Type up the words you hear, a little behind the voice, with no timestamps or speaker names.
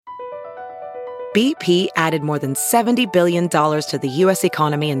BP added more than $70 billion to the U.S.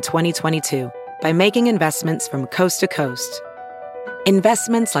 economy in 2022 by making investments from coast to coast.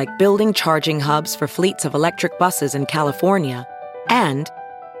 Investments like building charging hubs for fleets of electric buses in California and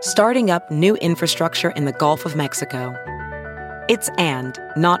starting up new infrastructure in the Gulf of Mexico. It's and,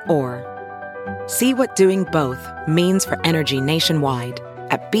 not or. See what doing both means for energy nationwide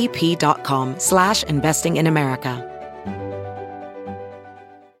at bp.com/investing in America.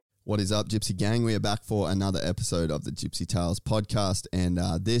 What is up, Gypsy Gang? We are back for another episode of the Gypsy Tales podcast, and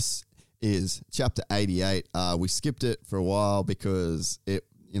this is chapter 88. We skipped it for a while because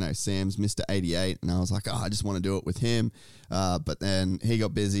Sam's Mr. 88, and I was like, I just want to do it with him. But then he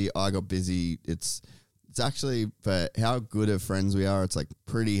got busy, I got busy. It's actually, for how good of friends we are, it's like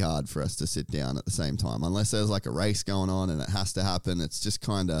pretty hard for us to sit down at the same time, unless there's like a race going on and it has to happen. It's just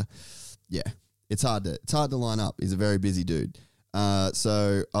kind of, it's hard to line up. He's a very busy dude.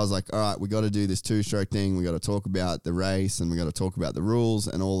 So I was like, all right, we got to do this two-stroke thing. We got to talk about the race, and we got to talk about the rules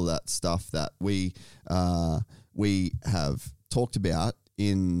and all of that stuff that we have talked about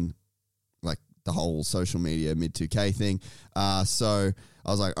in like the whole social media mid-2K thing. So I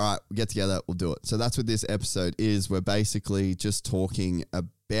was like, all right, we'll get together, we'll do it. So that's what this episode is. We're basically just talking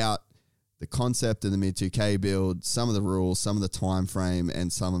about the concept of the mid-2K build, some of the rules, some of the time frame,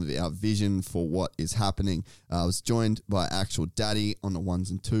 and some of our vision for what is happening. I was joined by actual Daddy on the ones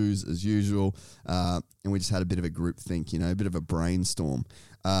and twos as usual, and we just had a bit of a group think, a bit of a brainstorm.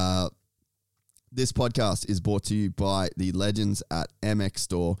 This podcast is brought to you by the legends at MX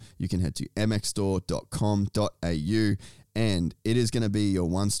Store. You can head to mxstore.com.au, and it is going to be your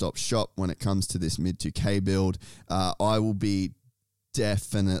one-stop shop when it comes to this mid-2K build. I will be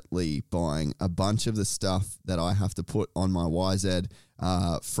definitely buying a bunch of the stuff that I have to put on my YZ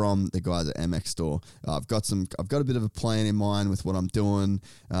from the guys at MX Store. I've got a bit of a plan in mind with what I'm doing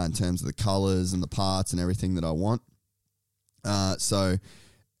in terms of the colors and the parts and everything that I want. So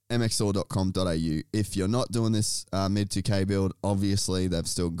mxstore.com.au. If you're not doing this mid-2K build, obviously they've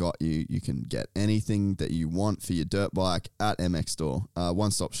still got you. You can get anything that you want for your dirt bike at MX Store.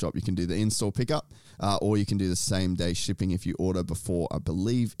 One-stop shop. You can do the in-store pickup, or you can do the same-day shipping if you order before, I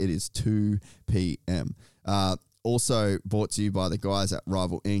believe it is 2 p.m. Also brought to you by the guys at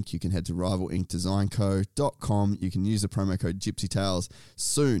Rival Ink. You can head to rivalinkdesignco.com. You can use the promo code GypsyTales.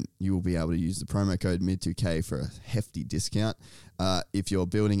 Soon you will be able to use the promo code mid2K for a hefty discount if you're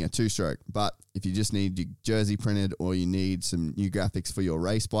building a two-stroke. But if you just need your jersey printed or you need some new graphics for your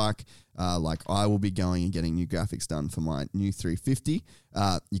race bike, like I will be going and getting new graphics done for my new 350,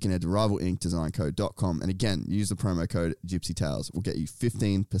 you can head to rivalinkdesignco.com. And again, use the promo code GypsyTales. We'll get you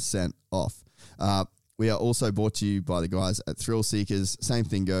 15% off. We are also brought to you by the guys at Thrill Seekers. Same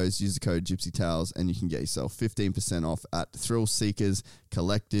thing goes. Use the code GypsyTales and you can get yourself 15% off at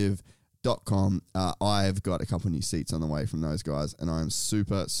thrillseekerscollective.com. I've got a couple of new seats on the way from those guys, and I am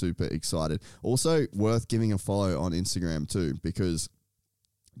super, super excited. Also, worth giving a follow on Instagram too, because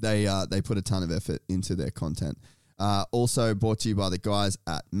they put a ton of effort into their content. Also brought to you by the guys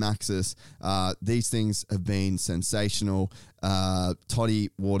at Maxxis. These things have been sensational. Toddy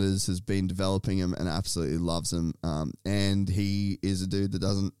Waters has been developing them and absolutely loves them. And he is a dude that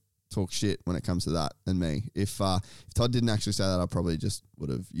doesn't talk shit when it comes to that than me. If Todd didn't actually say that, I probably just would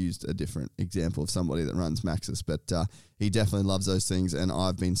have used a different example of somebody that runs Maxxis. But he definitely loves those things, and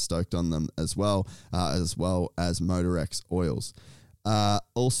I've been stoked on them as well as Motorex oils.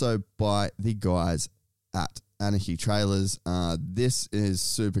 Also by the guys at Anarchy Trailers. This is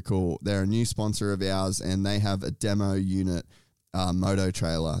super cool. They're a new sponsor of ours, and they have a demo unit moto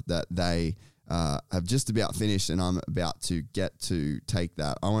trailer that they have just about finished, and I'm about to get to take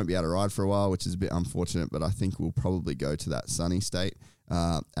that. I won't be able to ride for a while, which is a bit unfortunate, but I think we'll probably go to that sunny state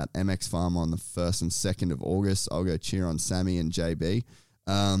at MX Farm on the 1st and 2nd of August. I'll go cheer on Sammy and JB.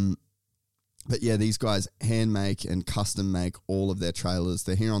 But yeah, these guys hand make and custom make all of their trailers.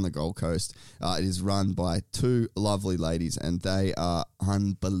 They're here on the Gold Coast. It is run by two lovely ladies, and they are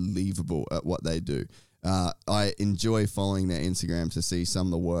unbelievable at what they do. I enjoy following their Instagram to see some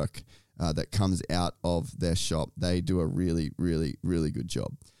of the work that comes out of their shop. They do a really, really, really good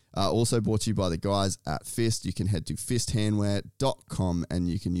job. Also brought to you by the guys at Fist. You can head to fisthandwear.com and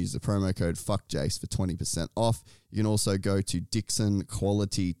you can use the promo code FUCKJACE for 20% off. You can also go to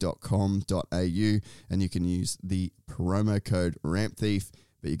dixonquality.com.au and you can use the promo code RAMPTHIEF,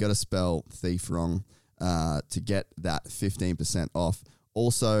 but you got to spell thief wrong to get that 15% off.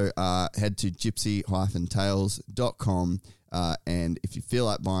 Also, head to gypsy-tales.com and if you feel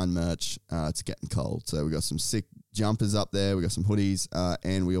like buying merch, it's getting cold. So we got some sick jumpers up there, we got some hoodies,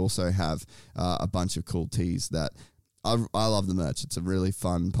 and we also have a bunch of cool tees that I love the merch. It's a really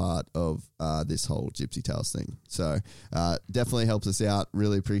fun part of this whole Gypsy Tales thing. So definitely helps us out.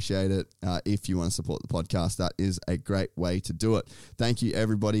 Really appreciate it. If you want to support the podcast, that is a great way to do it. Thank you,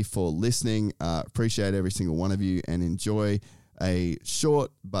 everybody, for listening. Appreciate every single one of you, and enjoy a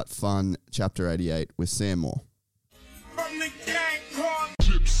short but fun Chapter 88 with Sam Moore. From the gang called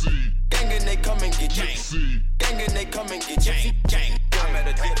Gypsy. Gang and they come and get Gypsy. Gang and they come and get Gypsy. Gang. I met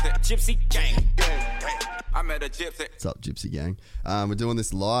a Gypsy gang. I met a Gypsy. What's up, Gypsy Gang? We're doing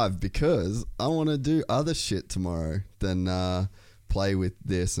this live because I want to do other shit tomorrow than play with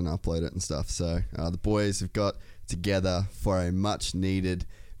this and upload it and stuff. So the boys have got together for a much needed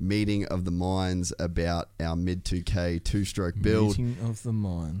meeting of the minds about our mid 2K two-stroke build. Meeting of the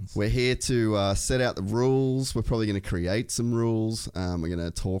minds. We're here to set out the rules. We're probably going to create some rules. We're going to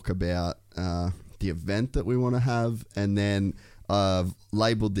talk about the event that we want to have, and then I've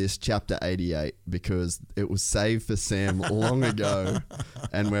labelled this Chapter 88 because it was saved for Sam long ago,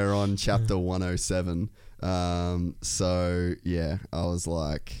 and we're on Chapter 107. So, yeah, I was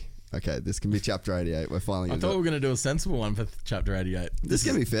like, okay, this can be Chapter 88. We're finally going I thought we were going to do a sensible one for Chapter 88. This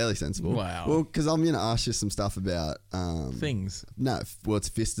can be fairly sensible. Wow. Well, because I'm going to ask you some stuff about... things. No, well, it's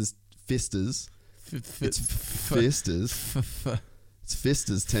Fista's... It's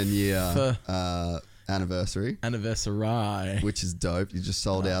Fista's 10-year anniversary. Anniversary. Which is dope. You just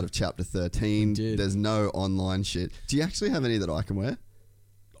sold out of Chapter 13. did. There's no online shit. Do you actually have any that I can wear?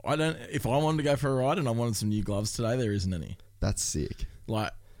 I don't. If I wanted to go for a ride and I wanted some new gloves today, there isn't any. That's sick.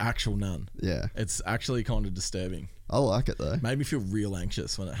 Like, actual none. Yeah. It's actually kind of disturbing. I like it though. Made me feel real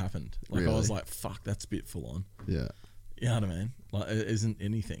anxious when it happened. Like, Really? I was like, fuck, that's a bit full on. Yeah. You know what I mean? Like, it isn't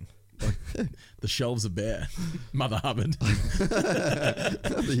anything. Like, the shelves are bare. Mother Hubbard.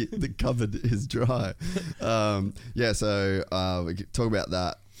 the cupboard is dry. Yeah, so we could talk about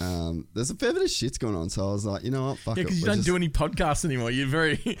that. There's a fair bit of shit's going on, so I was like, you know what, fuck Yeah, it. because you don't do any podcasts anymore. You're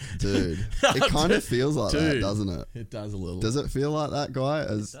very... Dude, it kind of feels like that, doesn't it? It does a little. Does it feel like that, Guy? It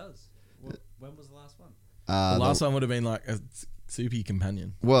does. When was the last one? The last one would have been like a soupy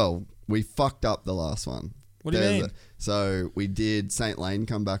companion. Well, we fucked up the last one. What do you mean? So we did St. Lane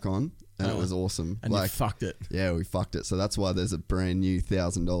come back on, and it was awesome. And you fucked it. Yeah, we fucked it. So that's why there's a brand new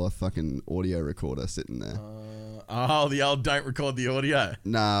 $1,000 fucking audio recorder sitting there. The old don't record the audio.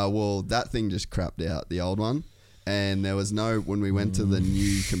 Nah, well, that thing just crapped out, the old one. And there was when we went to the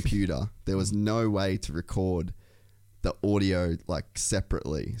new computer, there was no way to record the audio like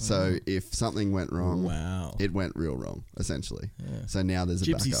separately. So if something went wrong, it went real wrong, essentially. Yeah. So now there's a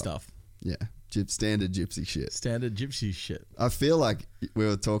Gypsy backup. stuff. Yeah. Standard Gypsy shit. Standard Gypsy shit. I feel like we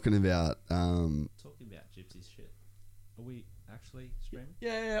were talking about... Talking about Gypsy shit. Are we actually streaming?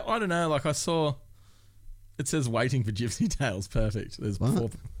 Yeah, I don't know. Like, I saw... It says waiting for Gypsy Tales. Perfect. There's What? 4...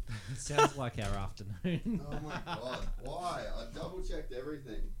 It sounds like our afternoon. Oh my God. Why? I double checked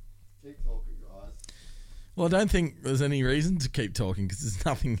everything. Keep talking, guys. Well, I don't think there's any reason to keep talking because there's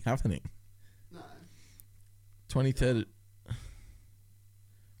nothing happening. No. 23rd...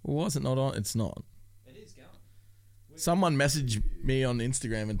 Well, why is it not on? It's not. It is going. Someone message me on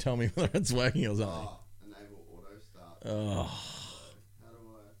Instagram and tell me whether it's working or something. Oh, enable auto start. Oh. How do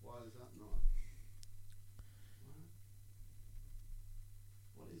I... Why is that not...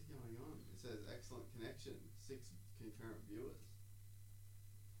 What is going on? It says excellent connection. 6 concurrent viewers.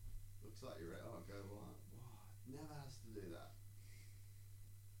 Looks like you're... Oh, go live. Wow. Never has to do that.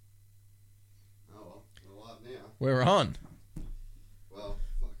 Oh, well. We're live now. We're on. Well,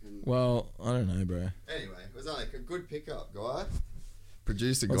 fucking... Well, I don't know, bro. Anyway, it was like a good pickup, Guy.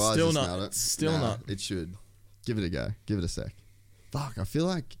 Producer Well, Guy still just not- nailed it. still not. It should. Give it a go. Give it a sec. Fuck, I feel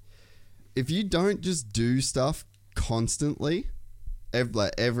like if you don't just do stuff constantly,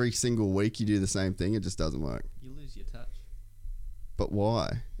 every single week you do the same thing, it just doesn't work. You lose your touch. But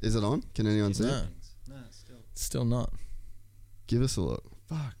why? Is it on? Can anyone see No. it? No, it's still. Still not. Give us a look.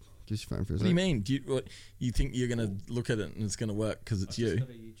 Fuck. Give us your phone for a What sec. do you mean? You think you're going to look at it and it's going to work because it's I've just you? got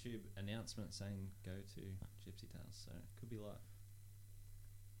a YouTube announcement saying go to Gypsy Tales, so it could be live.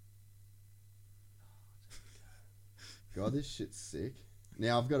 God, this shit's sick.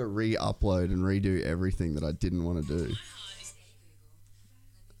 Now I've got to re-upload and redo everything that I didn't want to do.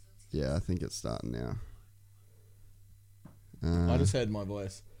 Yeah, I think it's starting now. I just heard my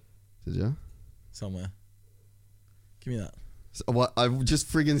voice Did you? somewhere. Give me that. So what? I just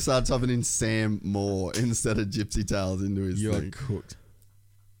friggin' started typing in Sam Moore instead of Gypsy Tales into his You're thing. cooked.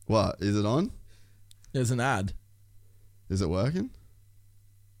 What? Is it on? There's an ad. Is it working?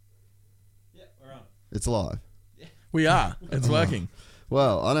 Yeah, we're on. It's live. We are. It's working.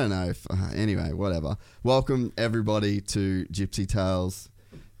 Well, I don't know. If, anyway, whatever. Welcome everybody to Gypsy Tales.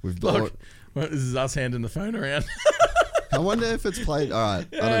 We've brought... Look, this is us handing the phone around. I wonder if it's played. All right.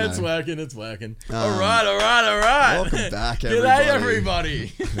 I Yeah, don't it's know. working. It's working. All right. Welcome back, G'day, everybody.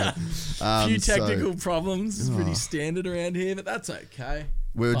 Few So- technical problems. It's pretty standard around here, but that's okay.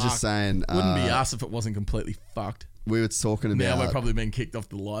 We were Fuck. just saying. Wouldn't be us if it wasn't completely fucked. We were talking about. Now we're probably being kicked off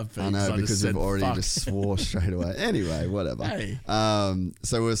the live feed. I know, just because said we've already fuck. just swore straight away. Anyway, whatever. Hey.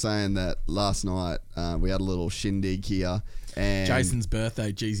 So we were saying that last night we had a little shindig here, and Jason's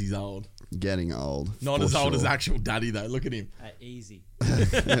birthday. Jeezy's old. getting old. Not for as old as sure. actual daddy though. Look at him. Easy.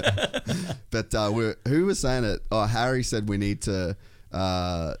 But who was saying it? Oh, Harry said we need to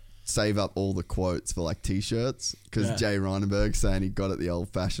save up all the quotes for like t-shirts because Yeah. Jay Reinenberg saying he got it the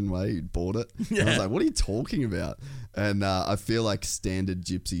old-fashioned way. He bought it. And I was Yeah. like, what are you talking about? And I feel like standard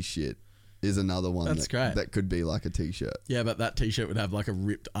gypsy shit is another one That's great. that could be like a t-shirt. Yeah, but that t-shirt would have like a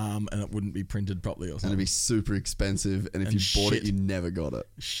ripped arm and it wouldn't be printed properly or And something. it'd be super expensive. And if And you bought it, shit. you never got it.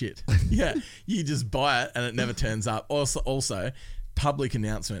 Shit. Yeah, you just buy it and it never turns up. Also, public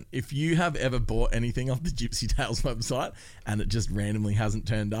announcement: if you have ever bought anything off the Gypsy Tales website and it just randomly hasn't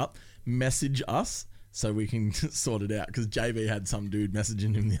turned up, message us so we can sort it out. Because JB had some dude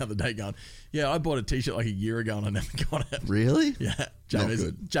messaging him the other day going, "Yeah, I bought a t-shirt like a year ago and I never got it." Really? Yeah, Not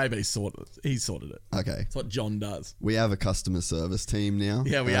good. JB sorted it. He sorted it. Okay. It's what John does. We have a customer service team now.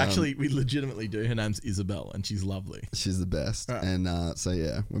 Yeah, we legitimately do. Her name's Isabel and she's lovely. She's the best. Right. And so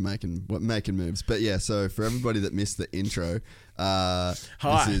yeah, we're making moves. But yeah, so for everybody that missed the intro, Hi.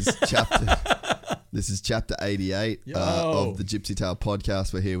 this is chapter 88 Yo. of the Gypsy Tale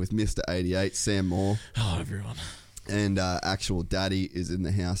podcast. We're here with Mr. 88, Sam Moore, Oh, everyone. and actual Daddy is in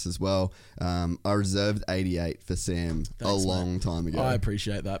the house as well. I reserved 88 for Sam a Thanks, long time ago. I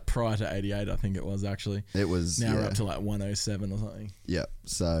appreciate that. Prior to 88, I think it was actually. It was Now we're yeah, up to like 107 or something. yeah.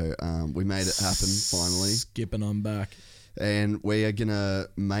 So we made it happen finally. Skipping on back. And we are going to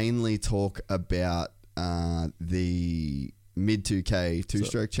mainly talk about the mid 2K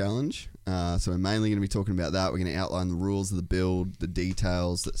two-stroke challenge. So we're mainly going to be talking about that. We're going to outline the rules of the build, the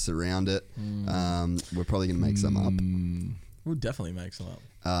details that surround it. We're probably going to make some up. We'll definitely make some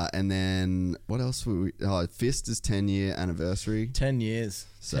up. And then what else? Fist is 10-year anniversary, 10 years.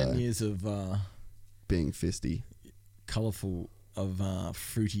 So- 10 years of being fisty. colourful, of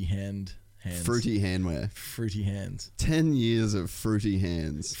fruity hands. Fruity handwear. Fruity hands. 10 years of fruity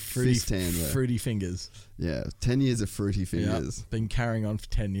hands. Fruity, Fist handwear. fruity fingers. Yeah, 10 years of fruity Yeah. fingers. Been carrying on for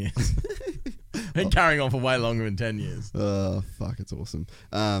 10 years. Been carrying on for way longer than 10 years. Oh, fuck, it's awesome.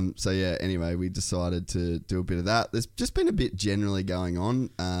 So, yeah, anyway, we decided to do a bit of that. There's just been a bit generally going on.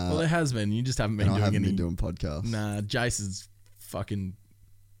 Well, there has been. You just haven't been and I doing haven't any. been doing podcasts. Nah, Jace is fucking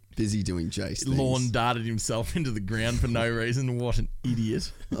Busy doing Jace things. lawn darted himself into the ground for no reason. What an idiot.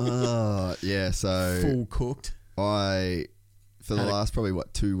 Oh, yeah, so Full cooked. for the Had a- last probably,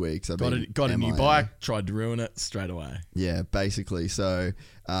 2 weeks, I've been Got a new MIA. bike, tried to ruin it straight away. Yeah, basically. So,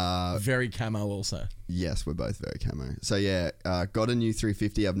 Very camo also. yes, we're both very camo. So, yeah, got a new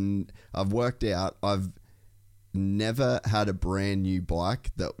 350. I've worked out I've never had a brand new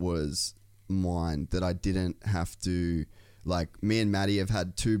bike that was mine that I didn't have to, like, me and Maddie have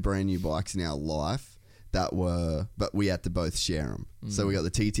had 2 brand new bikes in our life that were, but we had to both share them. So we got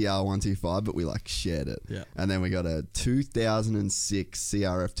the TTR 125, but we like shared it. Yeah. And then we got a 2006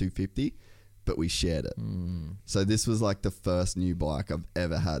 CRF 250, but we shared it. So this was like the first new bike I've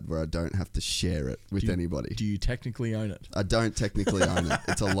ever had where I don't have to share it with anybody. Do you technically own it? I don't technically own it.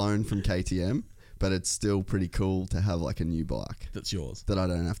 It's a loan from KTM, but it's still pretty cool to have like a new bike That's yours. that I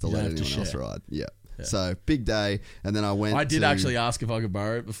don't have to You let don't have to anyone else share. ride. Yeah. So big day, and then I went. I did to- actually ask if I could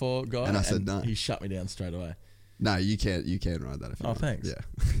borrow it before, guy, And I said no. He shut me down straight away. No, you can't. You can ride that if you Oh, want. thanks.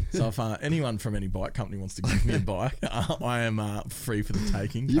 Yeah. So if anyone from any bike company wants to give me a bike, I am free for the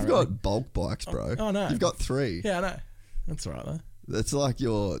taking. You've currently. got bulk bikes, bro. Oh, no. You've got 3. Yeah, I know. That's all right though. That's like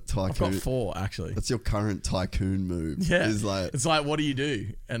your I've tycoon. got 4 actually. That's your current tycoon move. Yeah, Is like it's like, what do you do?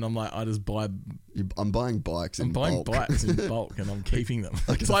 And I'm like, I just buy. I'm buying bikes in I'm buying bulk. bikes in bulk, and I'm keeping them.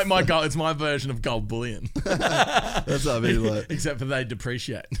 It's like my gold. It's my version of gold bullion, That's what I mean. Like, except for they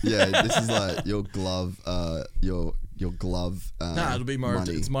depreciate. yeah, this is like your glove. Your glove. Nah, it'll be my.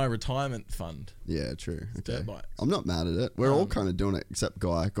 money. It's my retirement fund. Yeah, true. Okay. Dirt bikes. I'm not mad at it. We're all kind of doing it, except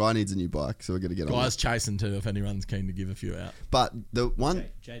Guy. Guy needs a new bike, so we're gonna get on. Guys It. chasing too. If anyone's keen to give a few out, But the one,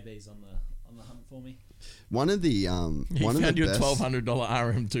 JB's on the hunt for me. one of the he one of found the you a best. $1,200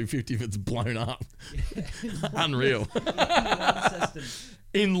 RM250 if it's blown up. Unreal.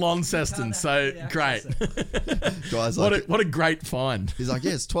 In Launceston, so great. Guys, like, What a great find. he's like,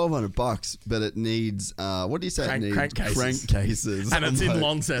 yeah, it's $1,200, but it needs what do you say? Crank- it needs crankcases. crankcases. And it's I'm in like-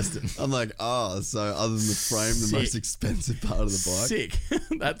 Launceston. I'm like, oh, so other than the frame, the most Sick. expensive part of the bike.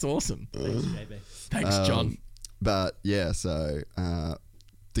 Sick. That's awesome. Thanks, JB. Thanks, John. But yeah, so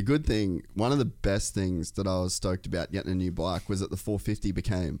the good thing, one of the best things that I was stoked about getting a new bike was that the 450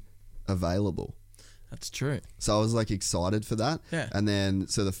 became available. That's true. So I was like excited for that. Yeah. And then,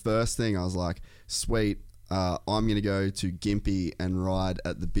 so the first thing I was like, sweet, I'm going to go to Gympie and ride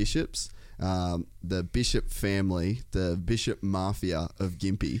at the Bishops. The Bishop family, the Bishop Mafia of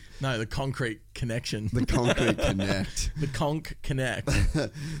Gympie. No, the Concrete Connection. The Concrete Connect. The Conk Connect.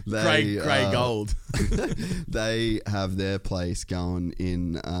 They, Grey gold. They have their place going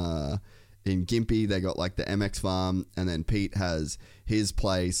in Gympie. They got like the MX farm, and then Pete has his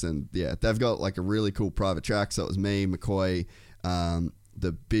place, and yeah, they've got like a really cool private track. So it was me, McCoy,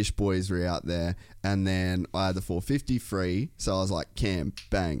 the Bish boys were out there, and then I had the 450 free. So I was like, Cam,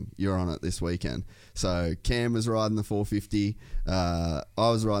 bang, you're on it this weekend. So Cam was riding the 450. I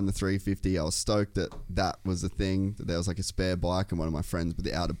was riding the 350. I was stoked that that was a thing, that there was like a spare bike and one of my friends with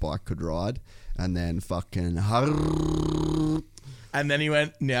the outer bike could ride. And then fucking And then he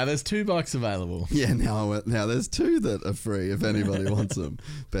went, now there's 2 bikes available. yeah, now there's 2 that are free if anybody wants them.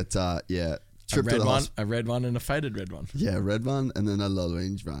 But yeah, trip to the A red one and a faded red one. Yeah, red one and then a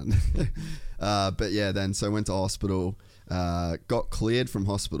orange one. But yeah, then so went to hospital, got cleared from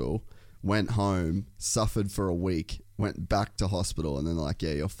hospital, went home, suffered for a week, went back to hospital, and then they're like,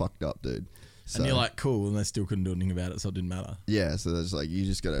 yeah, you're fucked up, dude. So, And you're like, cool, and they still couldn't do anything about it, so it didn't matter. yeah, so they're just like, you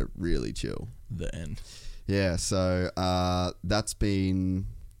just got to really chill. The end. Yeah, so that's been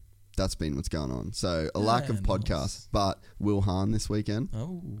what's going on. So a lack of podcasts, nice. but Will Hahn this weekend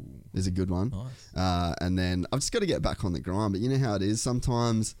Oh, is a good one. nice. And then I've just got to get back on the grind. But you know how it is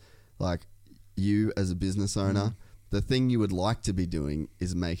sometimes, like you as a business owner, the thing you would like to be doing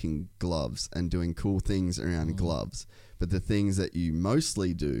is making gloves and doing cool things around gloves. But the things that you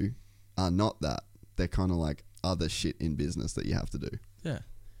mostly do are not that. They're kind of like other shit in business that you have to do. Yeah.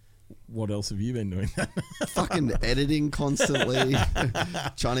 What else have you been doing? Fucking editing constantly,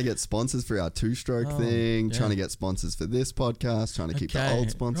 trying to get sponsors for our 2-stroke thing, yeah. trying to get sponsors for this podcast, trying to keep the old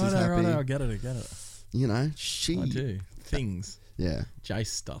sponsors happy. Right, I get it. You know, I do. Things. Yeah, Jace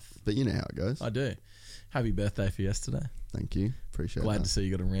stuff. but you know how it goes. I do. Happy birthday for yesterday. Thank you, appreciate Glad that. to see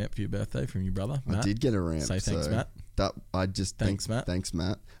you got a ramp for your birthday from your brother, Matt. I did get a ramp. Say thanks, so Matt. That I just Thanks, Matt. Thanks,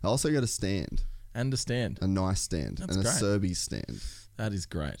 Matt. I also got a stand, And a stand. a nice stand, That's and a great. Serbies stand, That is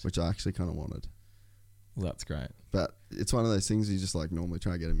great. which I actually kind of wanted. Well, that's great. But it's one of those things you just like normally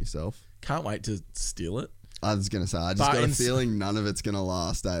try to get them yourself. Can't wait to steal it. I was gonna say, I just But got a in- feeling none of it's gonna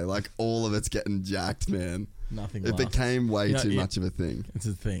last, eh? Like all of it's getting jacked, man. Nothing It lasts. became way You know, too it- much of a thing. It's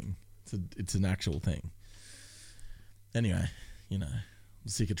a thing. It's an actual thing. Anyway, you know, I'm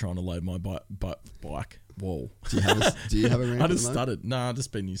sick of trying to load my bike wall. Do you have a ramp? I at the just moment? started. No, I've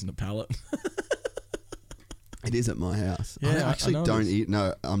just been using a pallet. It is at my house. I Yeah, I actually know it don't is. eat.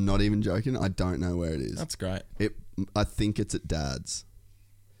 No, I'm not even joking. I don't know where it is. That's great. I think it's at Dad's.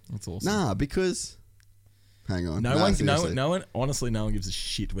 That's awesome. Nah, because hang on. No Nah, one, seriously. no one. Honestly, no one gives a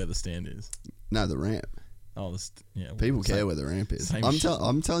shit where the stand is. No, the ramp. Oh, yeah. People same- care where the ramp is. same I'm shit.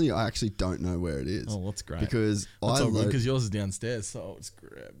 I'm telling you, I actually don't know where it is. Oh, that's great. Because That's I all good load. because yours is downstairs, so I'll just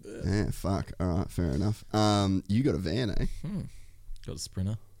grab that. Yeah, fuck. All right, fair enough. You got a van, eh? Got a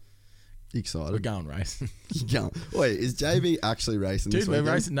Sprinter. You excited? We're going racing. You going? Wait, is JB actually racing Dude, this we're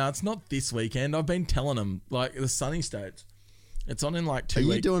weekend? racing. No, it's not this weekend. I've been telling them, like, the Sunny States. It's on in like 2 Are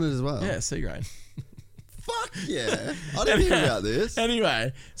weeks. you doing it as well? Yeah, C grade. Fuck yeah! I didn't hear about this.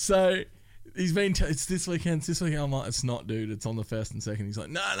 Anyway, so he's been. It's this weekend. It's this weekend. I'm like, it's not, dude. It's on the 1st and 2nd. He's like,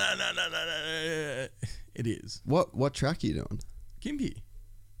 no. It is. What track are you doing? Gympie.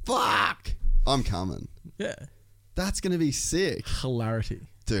 Fuck! I'm coming. Yeah. That's gonna be sick, Hilarity.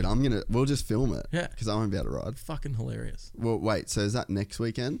 dude. We'll just film it. Yeah. Because I won't be able to ride. Fucking hilarious. Well, wait. So is that next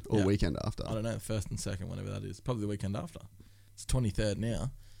weekend or Yeah. weekend after? I don't know. 1st and 2nd, whatever that is. Probably the weekend after. It's 23rd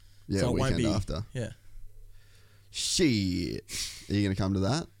now. Yeah, so it won't weekend be after. Yeah. Shit. Are you gonna come to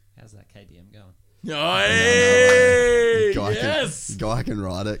that? How's that KDM going? Hey, Guy yes. Guy can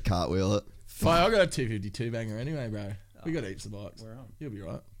ride it, cartwheel it. Fuck, I got a 252 banger anyway, bro. We got heaps of bikes. We're on. You'll be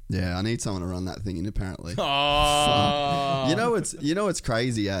right. Yeah, I need someone to run that thing in. Apparently. Oh, You know what's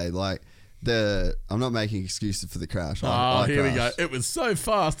crazy, eh? Like I'm not making excuses for the crash. I here we go. crashed. It was so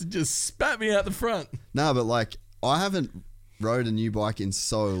fast, it just spat me out the front. No, but like I haven't rode a new bike in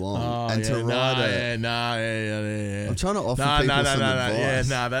so long, and to ride it, yeah. I'm trying to offer people some advice.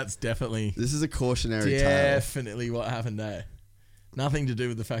 Yeah, that's definitely This is a cautionary tale. definitely what happened there. Nothing to do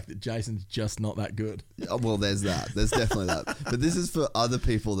with the fact that Jason's just not that good. Well, there's that. There's definitely that. But this is for other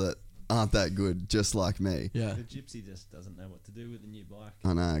people that aren't that good, just like me. Yeah. The gypsy just doesn't know what to do with a new bike.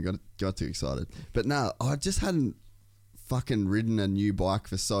 I know. I got too excited. But no, I just hadn't fucking ridden a new bike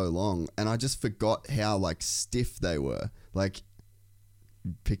for so long, and I just forgot how like stiff they were. Like,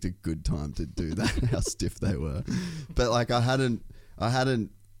 picked a good time to do that. How stiff they were, but like I hadn't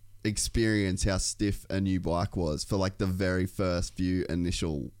experienced how stiff a new bike was for like the very first few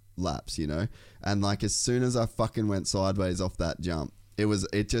initial laps, you know. And like as soon as I fucking went sideways off that jump,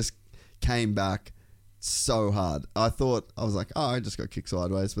 it just came back so hard. I was like, oh, I just got kicked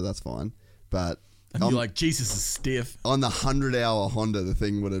sideways, but that's fine. But and you're like, Jesus is stiff. On the 100-hour Honda, the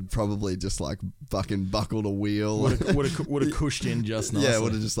thing would have probably just like fucking buckled a wheel. Would have cushed in just nicely. Yeah,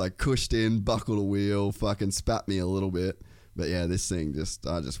 would have just like cushed in, buckled a wheel, fucking spat me a little bit. But yeah, this thing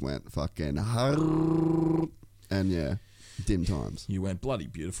I just went fucking and yeah, dim times. You went bloody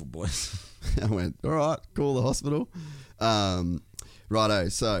beautiful, boys. I went, all right, call the hospital. Righto,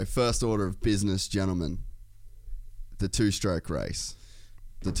 so first order of business, gentlemen. The two-stroke race.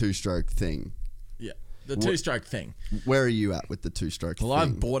 The two-stroke thing. Yeah, the two-stroke thing. Where are you at with the two-stroke thing? Well, I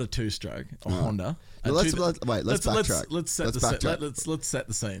bought a two-stroke, Honda. Let's backtrack. Let's set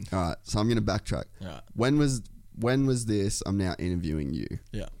the scene. All right, so I'm going to backtrack. All right. When was this? I'm now interviewing you.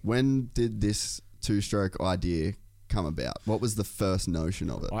 Yeah. When did this two-stroke idea come about? What was the first notion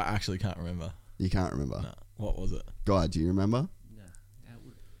of it? I actually can't remember. You can't remember? No. What was it? Guy, do you remember? No.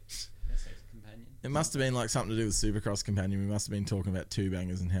 SX Companion. It must have been like something to do with Supercross Companion. We must have been talking about two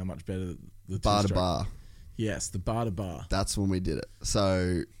bangers and how much better the bar to two-stroke. bar. Yes, the bar to bar. That's when we did it.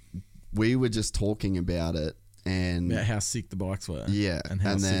 So we were just talking about it and about how sick the bikes were. Yeah. And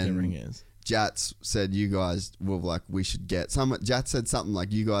how sick everything is. Jats said you guys were like, we should get Jats said something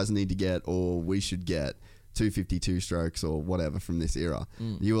like you guys need to get, or we should get 252 strokes or whatever from this era.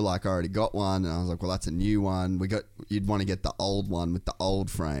 You were like, I already got one, and I was like, well, that's a new one. You'd want to get the old one with the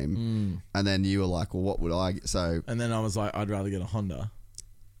old frame, and then you were like, well, what would I get? So, and then I was like, I'd rather get a Honda.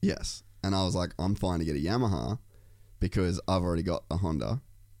 Yes, and I was like, I'm fine to get a Yamaha because I've already got a Honda.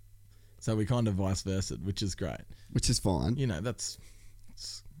 So we kind of vice versa, which is great. Which is fine. You know,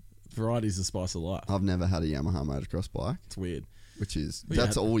 variety's the spice of life. I've never had a Yamaha motocross bike. It's weird. Which is,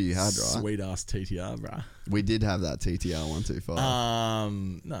 that's all you had, right? Sweet ass TTR, bruh. We did have that TTR 125.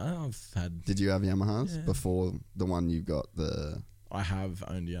 No, I've had. Did you have Yamahas before the one you got? I have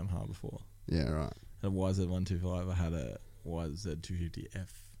owned a Yamaha before. Yeah, right. A YZ125. I had a YZ250F.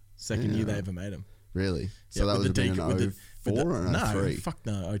 Second year they ever made them. Really? So that was an 04 or an 03? No, fuck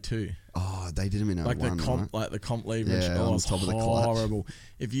no, 02. Oh, they did them in 01, like the comp, right? like the comp leverage. Yeah, on was top of the clutch. Horrible.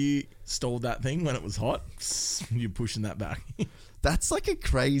 If you stalled that thing when it was hot, you're pushing that back. That's like a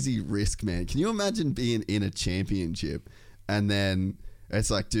crazy risk, man. Can you imagine being in a championship and then it's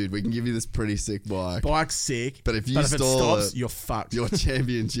like, dude, we can give you this pretty sick bike. Bike's sick, but if it stall you're fucked. Your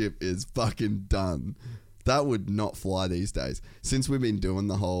championship is fucking done. That would not fly these days. Since we've been doing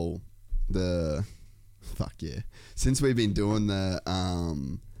Since we've been doing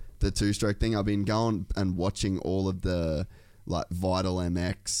the two-stroke thing, I've been going and watching all of the like Vital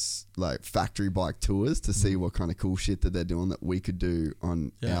MX like factory bike tours to see what kind of cool shit that they're doing that we could do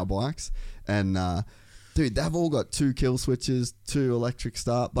on our bikes. And dude, they've all got 2 kill switches, 2 electric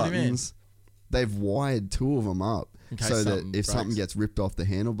start buttons. They've wired 2 of them up so that if something gets ripped off the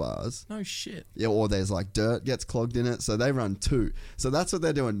handlebars, no shit. Yeah, or there's like dirt gets clogged in it, so they run 2. So that's what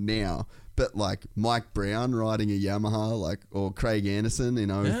they're doing now. But like Mike Brown riding a Yamaha, like, or Craig Anderson in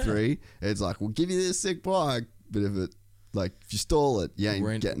 03, it's like, we'll give you this sick bike, but if you stall it, you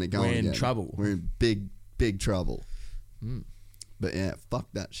ain't getting it going again. We're in trouble. We're in big trouble. But yeah, fuck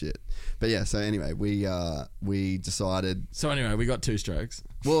that shit. But yeah, so anyway, we decided. So anyway, we got 2 strokes.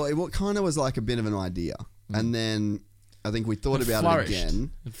 Well, it kind of was like a bit of an idea, and then I think we thought about it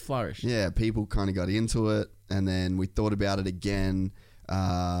again. It flourished. Yeah, people kind of got into it, and then we thought about it again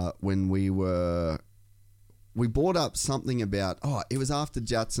when we brought up something about. Oh, it was after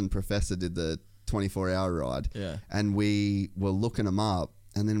Jats and Professor did the 24-hour ride. Yeah, and we were looking them up,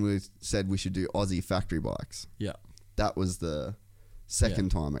 and then we said we should do Aussie factory bikes. Yeah, that was the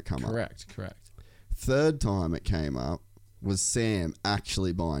second time it came up. Correct. Third time it came up was Sam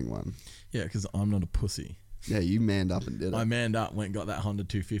actually buying one. Yeah, because I'm not a pussy. Yeah, you manned up and did it. I manned up, went and got that Honda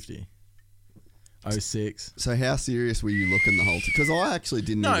 250. 06. So how serious were you looking the whole time? Because I actually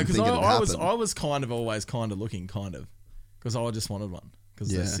didn't even think it would happen. I was kind of always kind of looking, because I just wanted one, because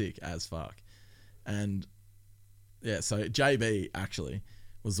they're sick as fuck. And yeah, so JB actually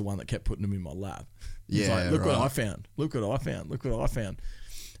was the one that kept putting them in my lap. He's like, look what I found. Look what I found.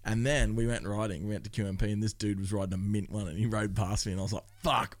 And then we went riding. We went to QMP, and this dude was riding a mint one, and he rode past me, and I was like,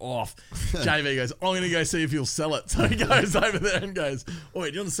 fuck off. JB goes, I'm going to go see if he'll sell it. So he goes over there and goes, oh, do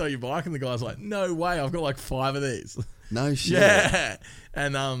you want to sell your bike? And the guy's like, no way, I've got like 5 of these. No shit. Yeah.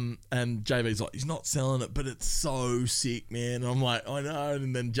 And JB's like, he's not selling it, but it's so sick, man. And I'm like, I know.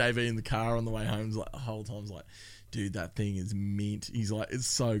 And then JB in the car on the way home is like, the whole time's like, dude, that thing is mint. He's like, it's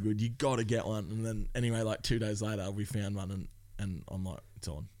so good. You got to get one. And then anyway, like 2 days later, we found one and I'm like, it's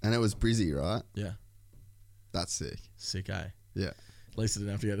on. And it was Brizzy, right? Yeah. That's sick. Sick, eh? Yeah. At least I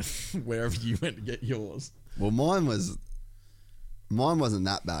didn't have to go to wherever you went to get yours. Well, mine wasn't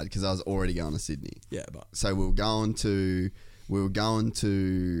that bad because I was already going to Sydney. Yeah, but So we were going to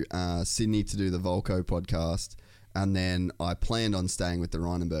Sydney to do the Volco podcast, and then I planned on staying with the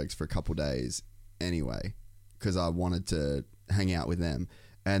Reinenbergs for a couple days anyway because I wanted to hang out with them.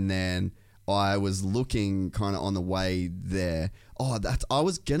 And then I was looking kind of on the way there. I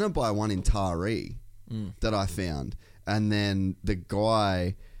was gonna buy one in Taree that I found, and then the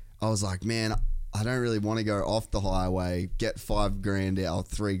guy, I was like, man, I don't really want to go off the highway, get $5,000 out,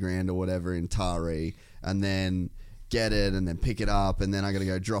 $3,000 or whatever in Taree, and then get it and then pick it up, and then I got to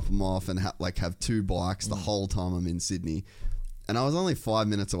go drop them off and have 2 bikes the whole time I'm in Sydney. And I was only 5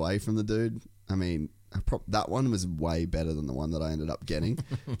 minutes away from the dude. I mean, that one was way better than the one that I ended up getting.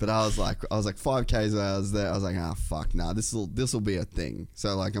 But I was like 5Ks away. I was there. I was like, fuck, nah, this will be a thing.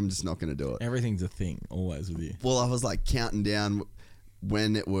 So like, I'm just not going to do it. everything's a thing always with you. Well, I was like counting down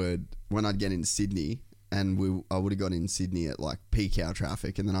when I'd get in Sydney, and I would have got in Sydney at like peak hour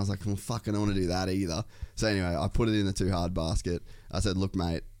traffic, and then I was like, well, fuck, I don't want to do that either. So anyway, I put it in the too hard basket. I said, look,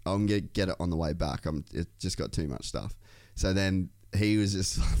 mate, I'm gonna get it on the way back. It just got too much stuff. So then he was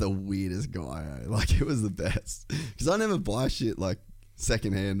just the weirdest guy. Like, it was the best because I never buy shit like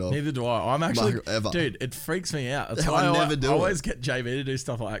secondhand off. Neither do I. I'm actually, ever. dude, it freaks me out. That's Yeah, why I never do I always it. get JB to do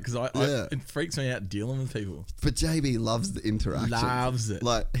stuff like that because it freaks me out dealing with people. But JB loves the interaction. Loves it.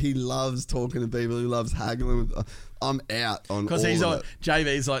 Like, he loves talking to people. He loves haggling with. I'm out on Because all he's of like, it.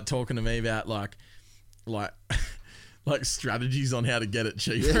 JB's like talking to me about like strategies on how to get it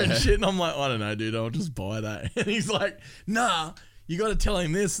cheaper and Yeah. shit. And I'm like, I don't know, dude, I'll just buy that. And he's like, nah, you got to tell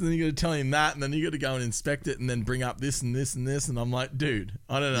him this, and then you got to tell him that, and then you got to go and inspect it, and then bring up this and this and this. And I'm like, dude,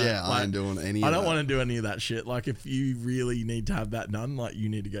 I don't know. Yeah, like, I ain't doing any I of don't that. want to do any of that shit. Like, if you really need to have that done, like, you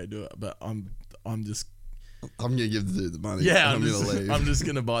need to go do it. But I'm just, I'm gonna give the dude the money. yeah, and I'm gonna leave. I'm just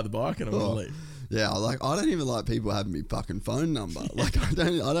gonna buy the bike and I'm gonna leave. Yeah, like, I don't even like people having me fucking phone number. Like, I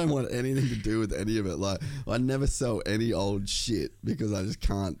don't want anything to do with any of it. Like, I never sell any old shit because I just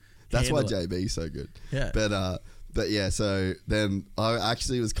can't. That's why Handle it. JB's so good. Yeah. But yeah, so then I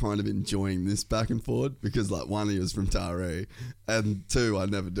actually was kind of enjoying this back and forth because, like, one, he was from Taree, and 2, I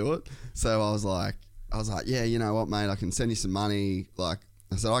never do it. So I was like, yeah, you know what, mate, I can send you some money. Like,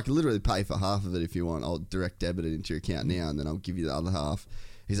 I said, I can literally pay for half of it if you want. I'll direct debit it into your account now, and then I'll give you the other half.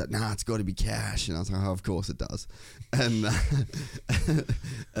 He's like, nah, it's got to be cash. And I was like, oh, of course it does. And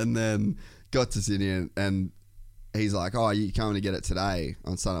and then got to Sydney, and he's like, oh, you coming to get it today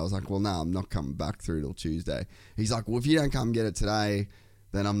on Sunday? I was like, well, no, I'm not coming back through till Tuesday. He's like, well, if you don't come get it today,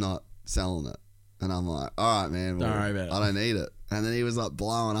 then I'm not selling it. And I'm like, all right, man, well, Don't worry about it. I don't need it. And then he was like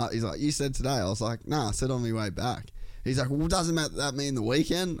blowing up. He's like, you said today. I was like, nah, I said on my way back. He's like, well, doesn't that mean the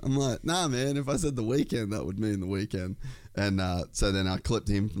weekend? I'm like, nah, man, if I said the weekend, that would mean the weekend. And so then I clipped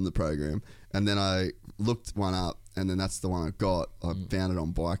him from the program, and then I looked one up, and then that's the one I got. I found it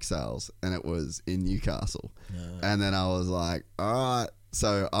on Bike Sales, and it was in Newcastle. And then I was like, all right.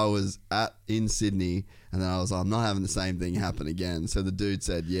 So I was in Sydney, and then I was like, I'm not having the same thing happen again. So the dude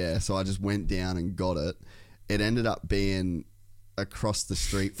said, yeah. So I just went down and got it. It ended up being across the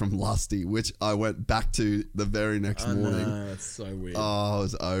street from Lusty, which I went back to the very next morning. No, that's so weird. Oh, I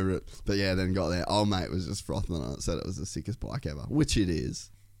was over it. But yeah, then got there. Old mate was just frothing on it, said it was the sickest bike ever, which it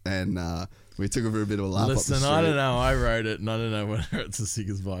is. And we took it for a bit of a lap up the Listen, street. I don't know. I rode it, and I don't know whether it's the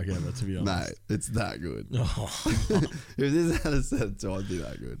sickest bike ever, to be honest. Mate, it's that good. Oh, If this had a set of two, I'd be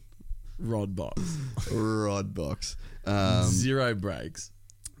that good. rod box. Rod box. 0 brakes.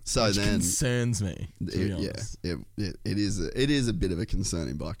 So Which then, concerns me, to be yeah, honest. it is a bit of a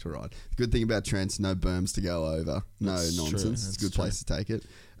concerning bike to ride. The good thing about Trent's, no berms to go over, no That's true, nonsense. It's a good that's place to take it.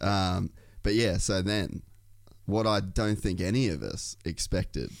 But yeah, so then, what I don't think any of us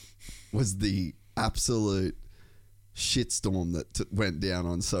expected was the absolute shitstorm that went down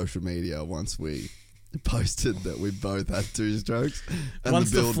on social media once we posted that we both had 2 strokes. And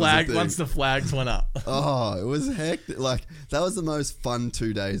Once the build was a thing. flags went up. Oh, it was hectic. Like, that was the most fun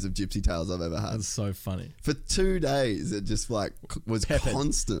 2 days of Gypsy Tales I've ever had. That's so funny. For 2 days, it just like was Peppered.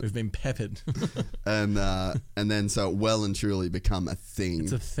 constant. We've been peppered. And then so it well and truly become a thing.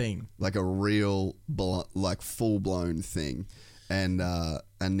 It's a thing. Like a real, like full blown thing. And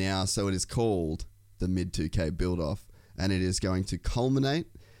now, so it is called the Mid 2K Build Off. And it is going to culminate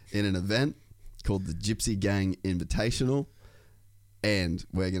in an event called the Gypsy Gang Invitational, and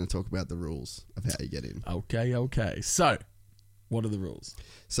we're going to talk about the rules of how you get in. Okay. So, what are the rules?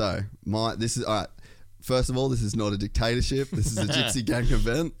 So, this is all right. First of all, this is not a dictatorship. This is a Gypsy Gang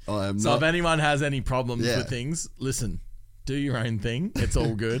event. I am So not. if anyone has any problems Yeah. with things, listen, do your own thing. It's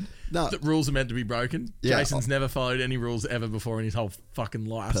all good. No. The rules are meant to be broken. Yeah. Jason's never followed any rules ever before in his whole fucking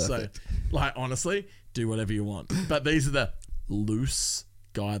life. Perfect. So, like, honestly, do whatever you want. But these are the loose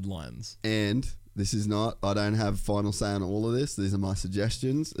guidelines. And this is not. I don't have final say on all of this. These are my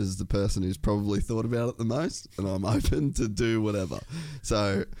suggestions. As the person who's probably thought about it the most, and I'm open to do whatever.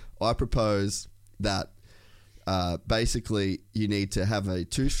 So I propose that basically you need to have a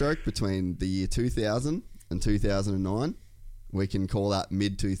two-stroke between the year 2000 and 2009. We can call that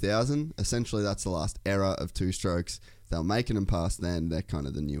mid-2000. Essentially, that's the last era of two-strokes. They were making them past then. They're kind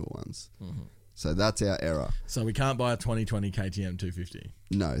of the newer ones. Mm-hmm. So that's our era. So we can't buy a 2020 KTM 250.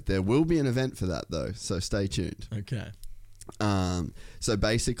 No, there will be an event for that though. So stay tuned. Okay. So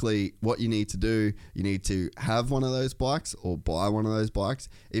basically what you need to do, you need to have one of those bikes or buy one of those bikes.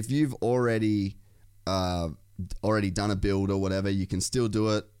 If you've already done a build or whatever, you can still do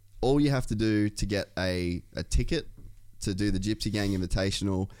it. All you have to do to get a ticket to do the Gypsy Gang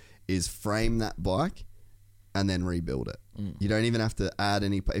Invitational is frame that bike and then rebuild it. You don't even have to add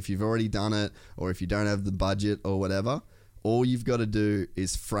any, if you've already done it or if you don't have the budget or whatever, all you've got to do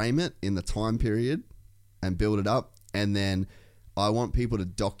is frame it in the time period and build it up. And then I want people to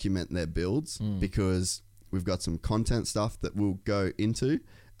document their builds because we've got some content stuff that we'll go into.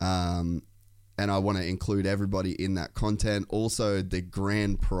 And I want to include everybody in that content. Also, the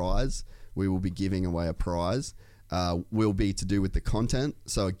grand prize, we will be giving away a prize, will be to do with the content.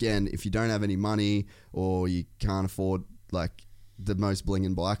 So again, if you don't have any money or you can't afford like the most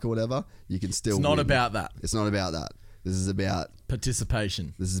blinging bike or whatever, you can still It's not win. about that. It's not about that. This is about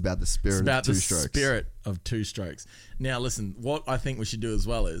Participation. This is about the spirit It's about of two the strokes. spirit of two strokes. Now, listen, what I think we should do as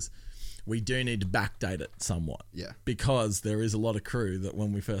well is we do need to backdate it somewhat. Yeah. Because there is a lot of crew that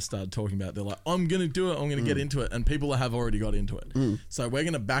when we first started talking about, they're like, I'm going to do it. I'm going to get into it. And people have already got into it. So we're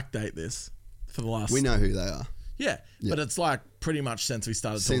going to backdate this for the last... We know who they are. Yeah. But it's like pretty much since we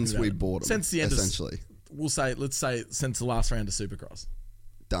started talking Since about we it. bought them, Since the end essentially. let's say since the last round of Supercross.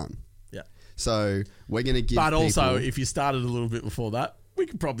 Done. Yeah. So we're going to give But also, people- if you started a little bit before that, we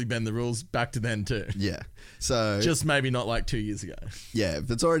could probably bend the rules back to then too. Yeah. So Just maybe not like 2 years ago. yeah,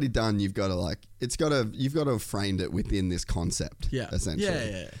 if it's already done, you've got to you've got to have framed it within this concept. Yeah.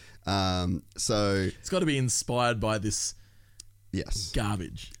 Essentially. Yeah. So It's got to be inspired by this yes.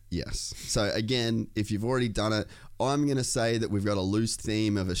 garbage. Yes. So again, if you've already done it, I'm going to say that we've got a loose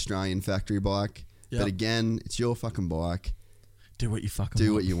theme of Australian factory bike. Yep. But again, it's your fucking bike. Do what you fucking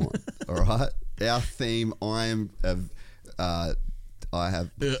Do want. what you want. All right. Our theme. I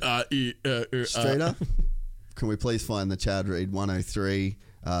have Streeter. Can we please find the Chad Reed 103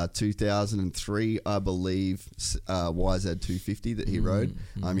 2003, I believe, YZ250 that he rode.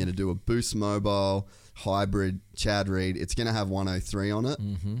 I'm going to do a Boost Mobile hybrid Chad Reed. It's going to have 103 on it.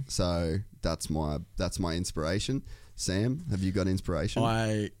 So that's my inspiration. Sam, have you got inspiration?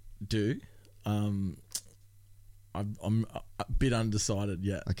 I do. I'm a bit undecided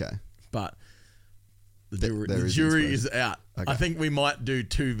yet. Okay. But the there is jury inspiration. is out. Okay. I think we might do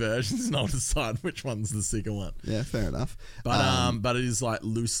two versions and I'll decide which one's the sicker one. Yeah, fair enough. But it is like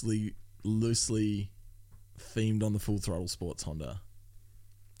loosely themed on the Full Throttle Sports Honda.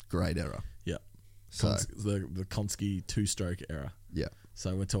 Great era. Yeah. So The Konski two-stroke era. yeah.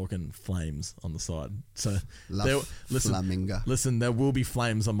 So we're talking flames on the side. So La listen, Flaminga. listen, there will be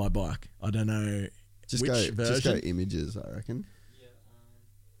flames on my bike. I don't know Just which go version. images, I reckon.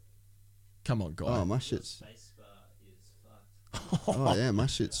 Come on, guy. Oh, my shit's. Spacebar is fucked. Oh yeah, my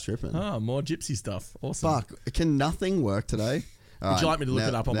shit's tripping. Oh, more gypsy stuff. Awesome. Fuck! Can nothing work today? Would you like me to look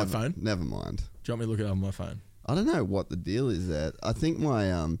it up on my phone? Never mind. Do you want me to look it up on my phone? I don't know what the deal is there. I think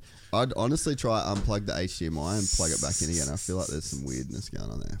my I'd honestly try unplug the HDMI and plug it back in again. I feel like there's some weirdness going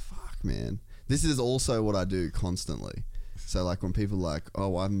on there. Fuck, man. This is also what I do constantly. So like when people are like, oh,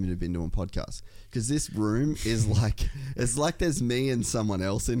 why haven't you been doing podcasts? Because this room is like, it's like there's me and someone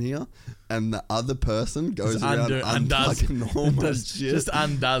else in here, and the other person goes around unplugging all my shit. Just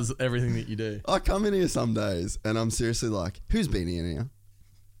undoes everything that you do. I come in here some days and I'm seriously like, who's been in here?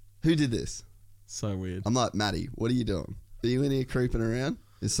 Who did this? So weird. I'm like, Maddie, what are you doing? Are you in here creeping around?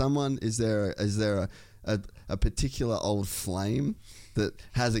 Is there a particular old flame that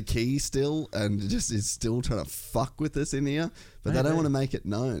has a key still and just is still trying to fuck with us in here? But they don't want to make it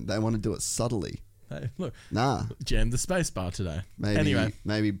known. They want to do it subtly. Hey, look, Nah. jammed the space bar today.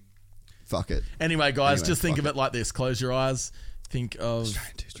 Maybe fuck it. Anyway, guys, Anyway, just think fuck of it like this. Close your eyes. Think of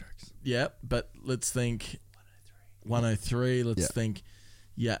Australian two strokes. but let's think 103. Let's think,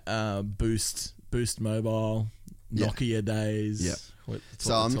 Boost Mobile, Nokia days. Yeah. That's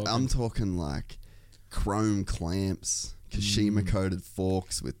So what we're I'm talking like chrome clamps, Kashima coated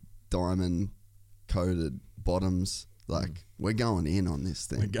forks with diamond coated bottoms. Like we're going in on this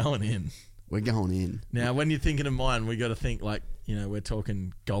thing. We're going in. Now, when you're thinking of mine, we got to think like, we're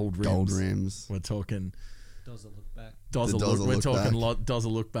talking gold rims. We're talking Does it look back? We're talking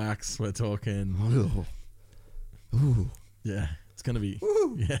Dozer look backs. We're talking. Ooh. Yeah, it's gonna be.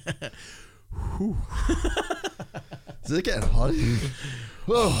 Yeah. Does it get hot?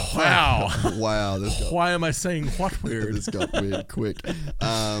 Oh, wow. Wow. Why am I saying what weird? This got weird quick.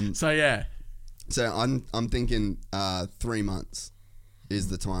 So I'm thinking 3 months is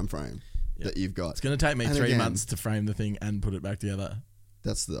the time frame that you've got. It's going to take me 3 months to frame the thing and put it back together.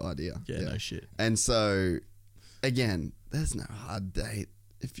 That's the idea. Yeah, no shit. And so, again, there's no hard date.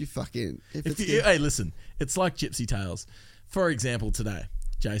 If you fucking... Hey, listen. It's like Gypsy Tales. For example, today,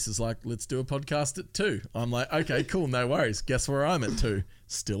 Jace is like, let's do a podcast at 2. I'm like, okay, cool, no worries. Guess where I'm at 2?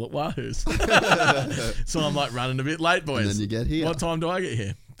 Still at Wahoo's. So I'm like running a bit late, boys. And then you get here. What time do I get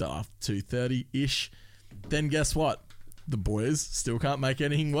here? 2:30-ish. Then guess what? The boys still can't make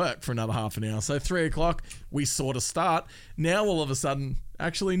anything work for another half an hour. So 3 o'clock, we sort of start. Now all of a sudden,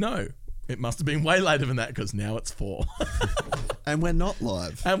 actually no. It must have been way later than that because now it's 4. And we're not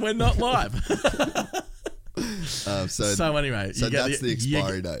live. So anyway, so that's the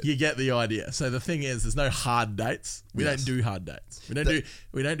expiry date. You get the idea. So the thing is, there's no hard dates. We don't do hard dates.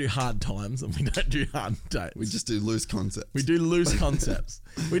 We don't do hard times, and we don't do hard dates. We just do loose concepts. We do loose concepts.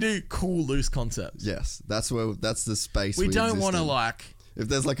 We do cool loose concepts. Yes, that's the space. We don't want to like. If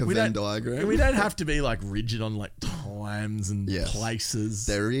there's like a Venn diagram, we don't have to be like rigid on like times and places.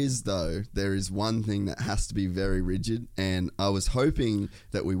 There is one thing that has to be very rigid, and I was hoping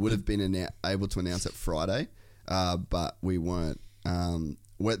that we would have been able to announce it Friday, but we weren't.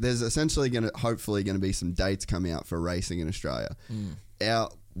 There's essentially hopefully going to be some dates coming out for racing in Australia. Our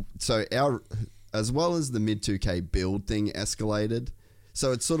as well as the mid 2K build thing escalated,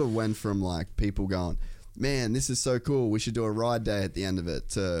 so it sort of went from like people going, man, this is so cool, we should do a ride day at the end of it,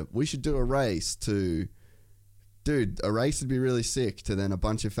 to we should do a race, to dude, a race would be really sick, to then a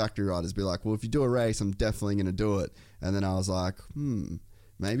bunch of factory riders be like, well, if you do a race, I'm definitely going to do it. And then I was like,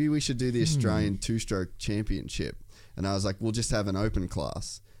 maybe we should do the Australian two-stroke championship. And I was like, we'll just have an open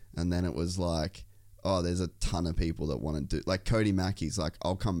class. And then it was like, oh, there's a ton of people that want to do, like Cody Mackey's like,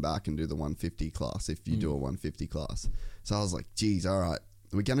 I'll come back and do the 150 class if you do a 150 class. So I was like, geez, all right,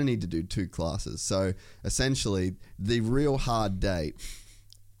 we're going to need to do 2 classes. So essentially, the real hard date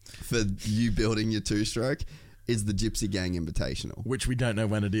for you building your two-stroke is the Gypsy Gang Invitational. Which we don't know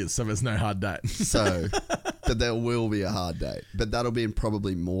when it is, so there's no hard date. So, but there will be a hard date. But that'll be in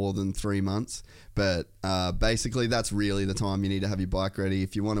probably more than 3 months. But basically, that's really the time you need to have your bike ready.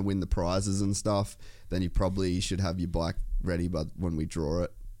 If you want to win the prizes and stuff, then you probably should have your bike ready when we draw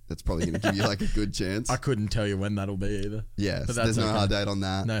it. That's probably going to give you like a good chance. I couldn't tell you when that'll be either. Yeah, so there's no hard date on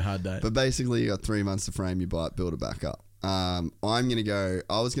that. No hard date. But basically, you got 3 months to frame your bike, build it back up. I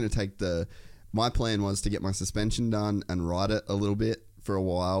was going to take my plan was to get my suspension done and ride it a little bit for a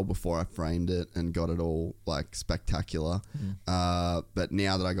while before I framed it and got it all like spectacular. But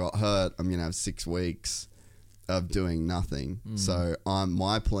now that I got hurt, I'm going to have 6 weeks of doing nothing. So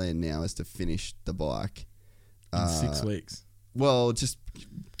my plan now is to finish the bike. In 6 weeks? Well, just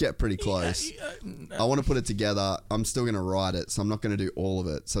get pretty close. I want to put it together. I'm still going to ride it, so I'm not going to do all of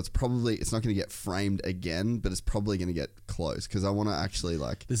it. So it's not going to get framed again, but it's probably going to get close because I want to actually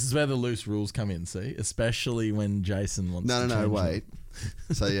like... This is where the loose rules come in, see? Especially when Jason wants to change wait.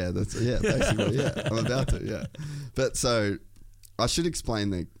 So basically, yeah. I'm about to, yeah. But so I should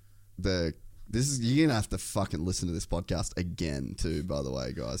explain you're gonna have to fucking listen to this podcast again too, by the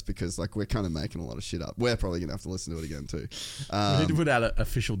way, guys, because like we're kind of making a lot of shit up. We're probably gonna have to listen to it again too. We need to put out an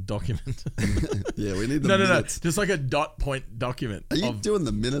official document. Yeah, we need the minutes. Just like a dot point document. Are you doing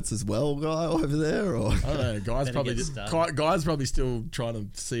the minutes as well, guy, over there? Or? I don't know. Guys probably still trying to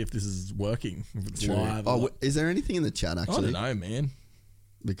see if this is working, if it's live. Is there anything in the chat actually? I don't know, man.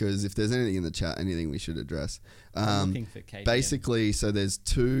 Because if there's anything in the chat, anything we should address. I'm looking for KTM. Basically, so there's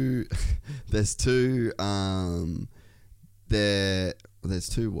two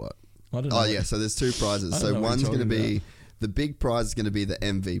what? I don't know. Oh yeah, so there's 2 prizes. So one's going to be, the big prize is going to be the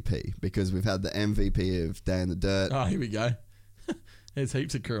MVP, because we've had the MVP of Day in the Dirt. Oh, here we go. There's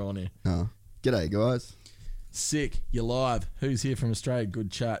heaps of crew on here. Oh, g'day guys. Sick, you're live. Who's here from Australia?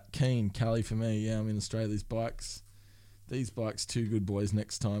 Good chat. Keen, Callie for me. Yeah, I'm in Australia. These bikes, 2 good boys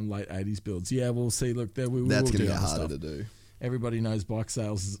next time, late 80s builds. Yeah, we'll see. Look, that's going to be harder to do. Everybody knows bike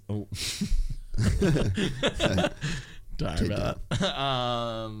sales is... Oh. Don't worry about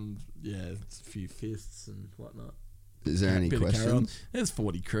that. Yeah, it's a few fists and whatnot. Is there any questions? There's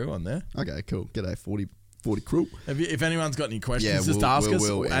 40 crew on there. Okay, cool. G'day, 40 crew. If anyone's got any questions, Yeah, just ask us,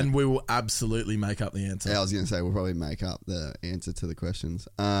 we'll, and we will absolutely make up the answer. Yeah, I was going to say, we'll probably make up the answer to the questions.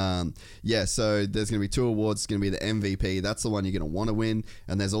 Yeah, so there's going to be 2 awards. It's going to be the MVP. That's the one you're going to want to win.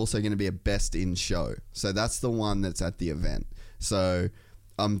 And there's also going to be a best in show. So that's the one that's at the event. So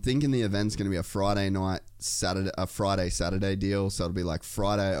I'm thinking the event's going to be a Friday night, Saturday deal. So it'll be like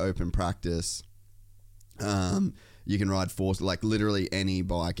Friday open practice. You can ride like literally any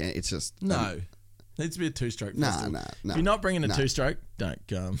bike. It's just... No. Needs to be a 2-stroke. Nah. If you're not bringing a 2-stroke, don't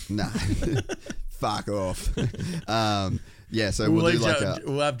come. Nah. Fuck off. Yeah, so we'll do like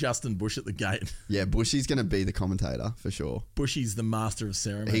we'll have Justin Bush at the gate. Yeah, Bushy's going to be the commentator for sure. Bushy's the master of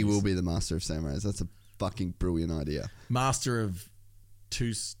ceremonies. He will be the master of ceremonies. That's a fucking brilliant idea. Master of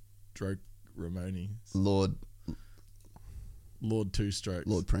 2-stroke Ramoni. Lord 2-strokes.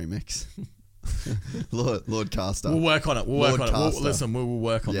 Lord Premix. Lord Caster. We'll work on it. We'll work on it. Listen, we'll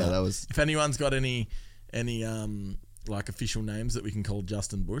work on that. Yeah, that was... If anyone's got any like official names that we can call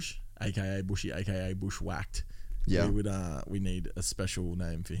Justin Bush, aka Bushy, aka Bushwhacked, yeah, we need a special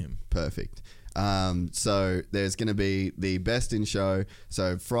name for him. Perfect. So there's going to be the best in show.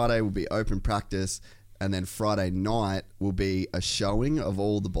 So Friday will be open practice, and then Friday night will be a showing of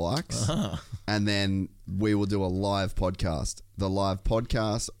all the bikes, and then we will do a live podcast. The live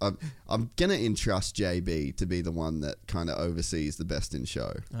podcast, I'm going to entrust JB to be the one that kind of oversees the best in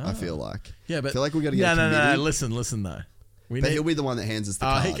show. I feel like. Yeah, but I feel like we got to get No. Listen though. He'll be the one that hands us the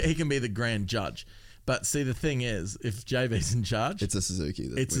card. He can be the grand judge. But see, the thing is, if JB's in charge, it's a Suzuki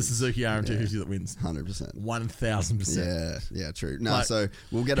that wins. A Suzuki RM250 that wins. 100%. 1000%. Yeah, true. No, so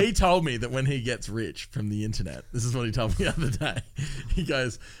we'll get He told me that when he gets rich from the internet, this is what he told me the other day. He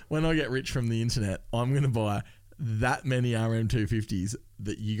goes, when I get rich from the internet, I'm going to buy that many RM250s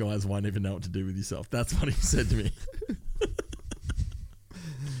that you guys won't even know what to do with yourself. That's what he said to me.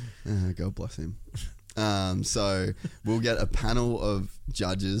 God bless him. So we'll get a panel of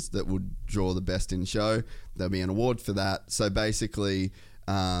judges that will draw the best in show. There'll be an award for that. So basically,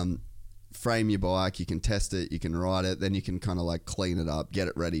 frame your bike, you can test it, you can ride it, then you can kind of like clean it up, get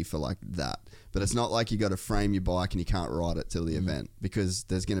it ready for like that. But it's not like you got to frame your bike and you can't ride it till the event, because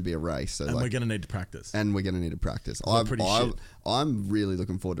there's going to be a race. So and we're going to need to practice. I'm really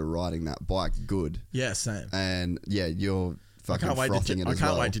looking forward to riding that bike good. Yeah, same. And yeah, you're fucking frothing it as well.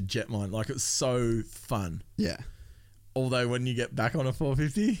 I can't wait to jet mine. Like, it's so fun. Yeah. Although when you get back on a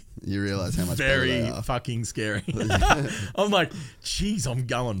 450, you realize how much better they are. Very fucking scary. I'm like, geez, I'm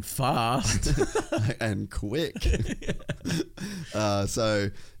going fast and quick.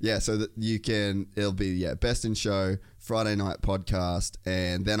 So that you can. It'll be best in show, Friday night podcast,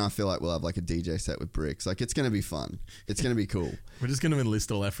 and then I feel like we'll have like a DJ set with Bricks. Like, it's gonna be fun. It's gonna be cool. We're just gonna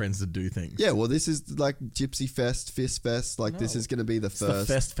enlist all our friends to do things. Yeah, well, this is like Gypsy Fest, Fist Fest. Like, this is gonna be the first.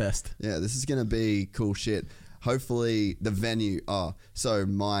 The Fest. Yeah, this is gonna be cool shit. Hopefully the venue. So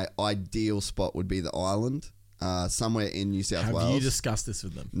my ideal spot would be the Island, somewhere in New South Wales. Have you discussed this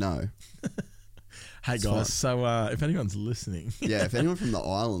with them? No. Hey guys, fine. So if anyone's listening, if anyone from the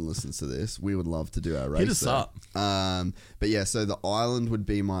Island listens to this, we would love to do our race. Hit us up. But yeah, so the Island would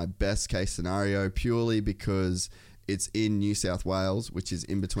be my best case scenario, purely because it's in New South Wales, which is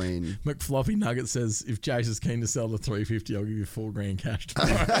in between. McFloppy Nugget says, if Jace is keen to sell the 350, I'll give you $4,000 cash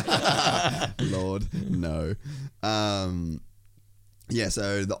tomorrow. Lord, no.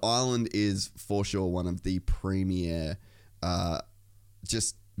 So the Island is for sure one of the premier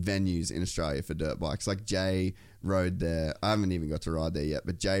just venues in Australia for dirt bikes. Like, Jay rode there. I haven't even got to ride there yet,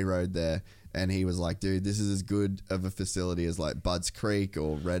 but Jay rode there. And he was like, dude, this is as good of a facility as like Budds Creek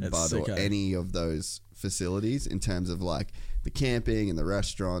or Redbud or any of those facilities in terms of like the camping and the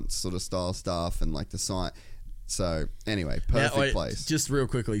restaurant sort of style stuff and like the site. So anyway, perfect place. Just real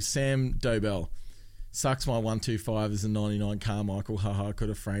quickly, Sam Dobell. Sucks my 125 is a 99 Carmichael. Haha, could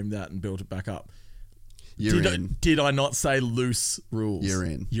have framed that and built it back up. Did I not say loose rules? You're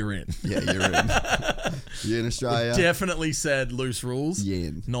in. You're in. Yeah, you're in. You're in Australia. Definitely said loose rules. You're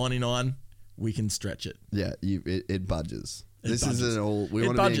in. 99. We can stretch it. Yeah, it budges. This isn't all. We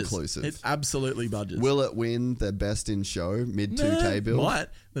want to be inclusive. It absolutely budges. Will it win the best in show mid 2K build? Might.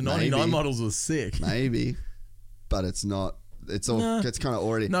 The 99 models was sick. Maybe, but it's not. It's all. It's kind of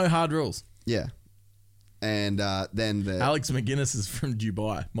already. No hard rules. Yeah, and then the Alex McGuinness is from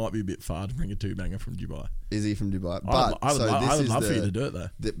Dubai. Might be a bit far to bring a 2-banger from Dubai. Is he from Dubai? But I would love for you to do it though.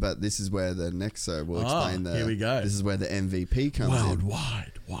 But this is where the next. So we'll explain. Here we go. This is where the MVP comes in.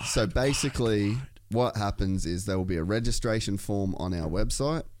 Worldwide. So basically, what happens is there will be a registration form on our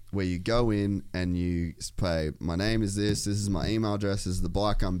website where you go in and you pay, my name is this is my email address, this is the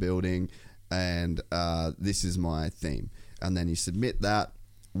bike I'm building, and this is my theme. And then you submit that,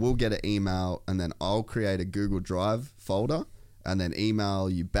 we'll get an email, and then I'll create a Google Drive folder and then email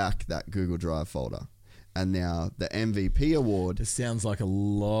you back that Google Drive folder. And now the MVP award... This sounds like a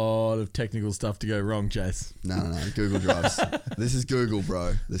lot of technical stuff to go wrong, Chase. No, Google Drives. This is Google,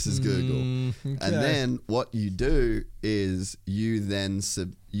 bro. This is Google. Okay. And then what you do is you then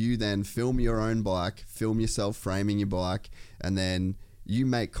film your own bike, film yourself framing your bike, and then you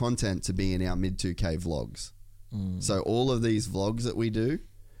make content to be in our Mid 2K vlogs. So all of these vlogs that we do,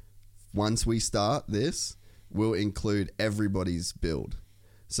 once we start this, will include everybody's build.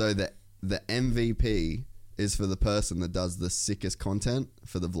 So the MVP is for the person that does the sickest content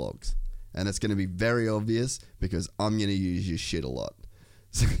for the vlogs. And it's going to be very obvious because I'm going to use your shit a lot.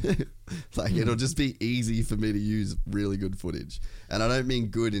 So, like, it'll just be easy for me to use really good footage. And I don't mean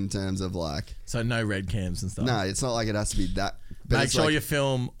good in terms of like... So no red cams and stuff? No, it's not like it has to be that... But Make it's sure like, you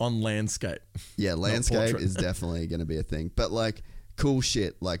film on landscape. Yeah, landscape portrait. is definitely going to be a thing. But like cool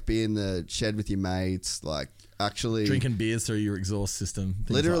shit, like be in the shed with your mates, like actually... Drinking beers through your exhaust system.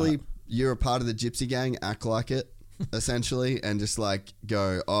 Literally... Like that. You're a part of the Gypsy Gang, act like it, essentially, and just like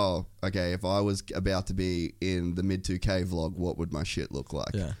go, oh, okay, if I was about to be in the Mid 2K vlog, what would my shit look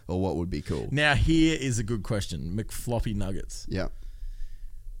like? Yeah. Or what would be cool? Now, here is a good question. McFloppy Nuggets. Yeah.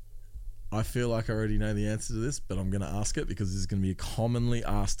 I feel like I already know the answer to this, but I'm going to ask it because this is going to be a commonly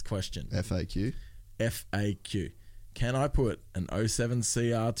asked question. FAQ. FAQ. Can I put an 07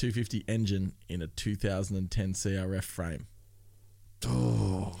 CR250 engine in a 2010 CRF frame?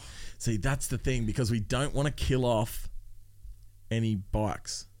 Oh. See, that's the thing, because we don't want to kill off any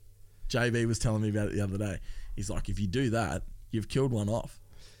bikes. JB was telling me about it the other day. He's like, if you do that, you've killed one off.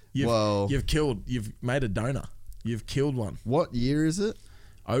 You've made a donor. You've killed one. What year is it?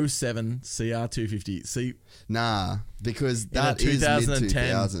 07 CR250. See, nah, because that is mid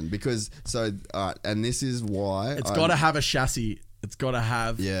 2000. Because so, all right, and this is why it's got to have a chassis. It's got to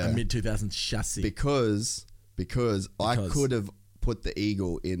have a mid 2000 chassis. Because I could have put the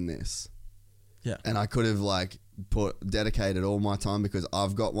Eagle in this. Yeah. And I could have like dedicated all my time because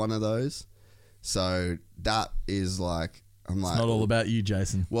I've got one of those. So that is like, I'm like, it's not all about you,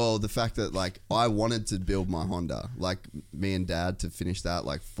 Jason. Well, the fact that like I wanted to build my Honda, like me and Dad, to finish that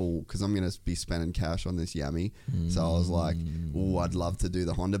like full, because I'm going to be spending cash on this Yami. So I was like, oh, I'd love to do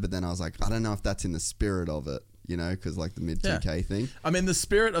the Honda. But then I was like, I don't know if that's in the spirit of it, you know, because like the mid 2K thing. I mean, the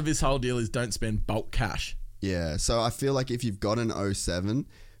spirit of this whole deal is don't spend bulk cash. Yeah, so I feel like if you've got an 07,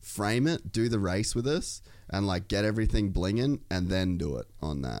 frame it, do the race with us, and like get everything blinging, and then do it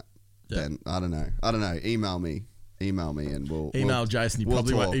on that. Yeah. Then I don't know. Email me, and we'll Jason.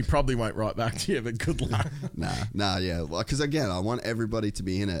 He probably won't write back to you, but good luck. nah, yeah. Because again, I want everybody to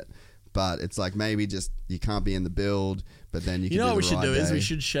be in it, but it's like maybe just you can't be in the build, but then you can. You know what we should do day. is we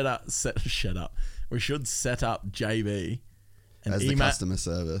should set up. We should set up JB. As the customer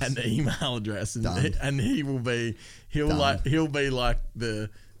service, an email address, and he'll be like the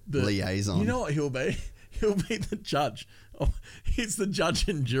liaison. You know what he'll be? He'll be the judge. He's the judge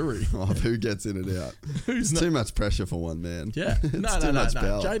and jury of who gets in and out. It's too much pressure for one man. Yeah, no.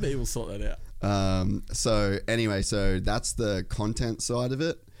 JB will sort that out. So anyway, so that's the content side of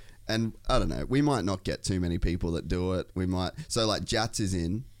it, and I don't know. We might not get too many people that do it. We might. So like Jats is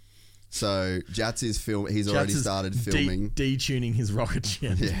in. So Jats is He's already started filming. Detuning his rocket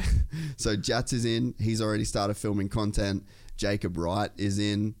ship. Yeah. So Jats is in. He's already started filming content. Jacob Wright is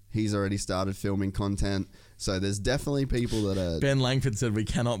in. He's already started filming content. So there's definitely people that are... Ben Langford said we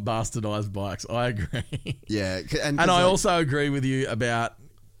cannot bastardize bikes. I agree. Yeah. And I also agree with you about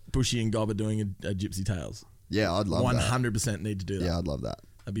Bushy and Gobber doing a Gypsy Tales. Yeah, I'd love 100% need to do that. Yeah, I'd love that.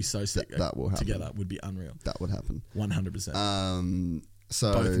 That'd be so sick. That will happen. Together would be unreal. That would happen. 100%.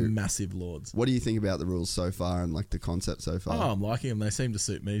 So both massive lords. What do you think about the rules so far and like the concept so far? Oh, I'm liking them. They seem to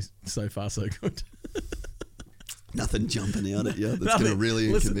suit me so far, so good. Nothing jumping out at you that's going to really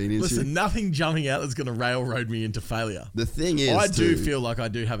inconvenience you. Nothing jumping out that's going to railroad me into failure. The thing is, I do feel like I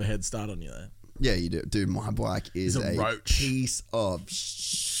do have a head start on you there. Yeah, you do. Dude, my bike is a roach. Piece of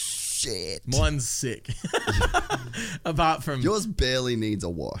shit. Mine's sick. Apart from... Yours barely needs a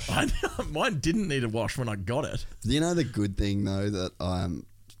wash. I know, mine didn't need a wash when I got it. You know the good thing, though, that I'm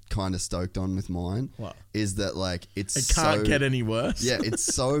kind of stoked on with mine? What? Is that, like, it can't get any worse? Yeah, it's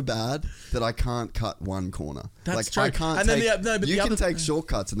so bad that I can't cut one corner. That's like, true. I can't and take... then you can take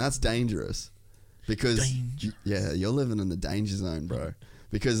shortcuts, and that's dangerous. Because, you're living in the danger zone, bro.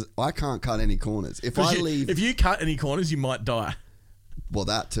 Because I can't cut any corners. If you cut any corners, you might die. Well,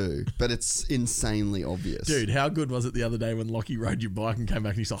 that too, but it's insanely obvious. Dude, how good was it the other day when Lockie rode your bike and came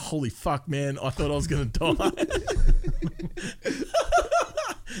back and he's like, holy fuck, man, I thought I was going to die.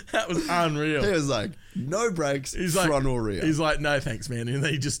 That was unreal. He was like, no brakes, He's front like, or rear. He's like, no thanks, man. And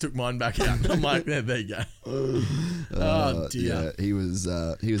then he just took mine back out. And I'm like, yeah, there you go. Oh, dear. Yeah, he was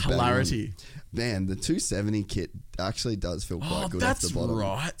Hilarity. Man, the 270 kit actually does feel quite good off the that's bottom.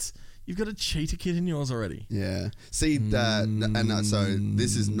 right. You've got a cheetah kit in yours already. Yeah. See that, and so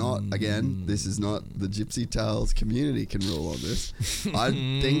this is not the Gypsy Tales community can rule on this. I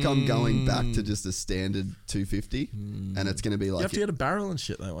think I'm going back to just a standard 250, and it's going to be like You have to get a barrel and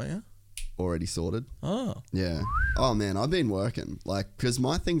shit though, won't you? already sorted. Oh. Yeah. Oh man, I've been working because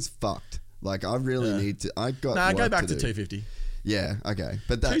my thing's fucked. Like I really need to. I got. Nah, go work back to do. 250. Yeah. Okay.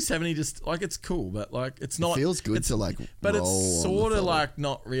 But that 270 just like it's cool, but like it's not. feels good it's, to like. But roll it's on the sort of throttle. like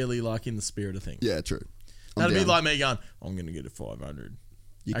not really like in the spirit of things. Yeah. True. I'm That'd be down. like me going, I'm going to get a 500.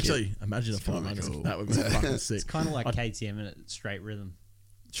 You Actually, imagine a kinda 500. cool. That would be fucking sick. It's kind of like KTM and it's straight rhythm.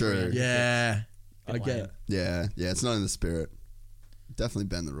 True. Yeah. I Bit get lame. it. Yeah. Yeah. It's not in the spirit. Definitely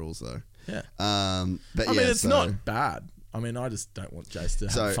bend the rules though. Yeah. But I yeah, mean, it's so, not bad. I mean, I just don't want Jace to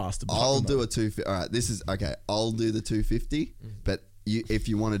have So a faster bike I'll than do that. a 250. All right, this is okay. I'll do the 250, but if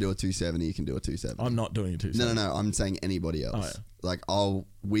you want to do a 270, you can do a 270. I'm not doing a 270. No. I'm saying anybody else. Oh, yeah. Like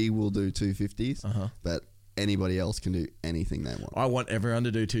we will do 250s, Uh-huh. but anybody else can do anything they want. I want everyone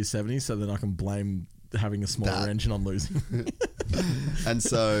to do 270 so then I can blame having a smaller That. engine on losing. And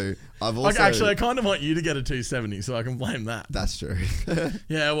so I've also Like, actually, I kind of want you to get a 270 so I can blame that. that's true.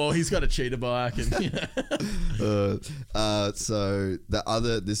 Yeah, well, he's got a cheetah bike. And So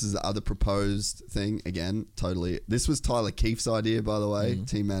this is the other proposed thing again. Totally, this was Tyler Keefe's idea, by the way,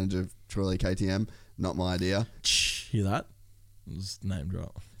 team manager of Trolley KTM. Not my idea. Hear that? Just name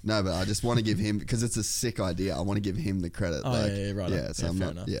drop. No, but I just want to give him because it's a sick idea. I want to give him the credit. Oh, yeah, right. Yeah, so Yeah, I'm fair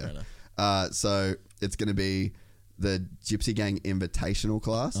not. enough, Yeah. fair enough. So it's going to be the Gypsy Gang Invitational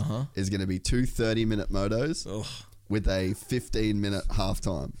class is going to be 2 30-minute motos Ugh. with a 15-minute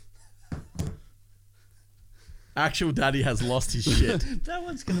halftime. Actual daddy has lost his shit. No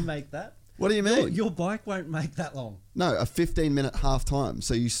one's going to make that. What do you mean? Your bike won't make that long. No, a 15-minute halftime.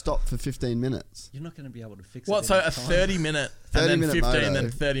 So you stop for 15 minutes. You're not going to be able to fix What, it. so in a time. 30-minute and then 30-minute 15 moto. then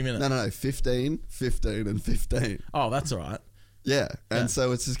 30 minutes? No, 15, 15, and 15. Oh, that's all right. Yeah. And Yeah.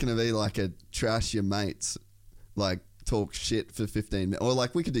 so it's just going to be like a trash your mates, like talk shit for 15 minutes. Or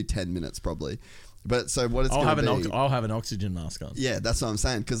like we could do 10 minutes probably. But so what it's I'll going have to be. I'll have an oxygen mask on. Yeah, that's what I'm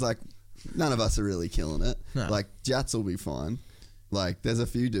saying. Because like none of us are really killing it. No. Like Jats will be fine. Like there's a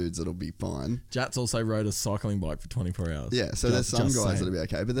few dudes that'll be fine. Jats also rode a cycling bike for 24 hours. Yeah, so there's some Just guys saying. that'll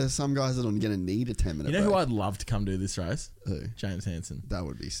be okay, but there's some guys that are going to need a 10-minute You know who break. I'd love to come do this race? Who? James Hansen. That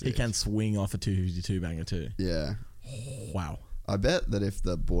would be sick. He can swing off a 252 banger too. Yeah. Wow. I bet that if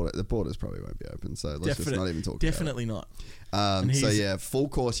the borders probably won't be open, so let's just not even talk Definitely not. about it. And So he's- yeah, full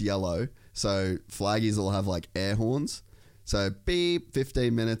course yellow. So flaggies will have like air horns. So beep,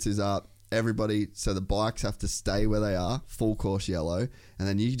 15 minutes is up. Everybody, so the bikes have to stay where they are, full course yellow, and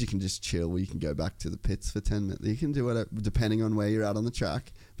then you can just chill. You can go back to the pits for 10 minutes. You can do whatever, depending on where you're at on the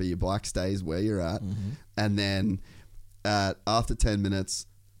track, but your bike stays where you're at. And then after 10 minutes,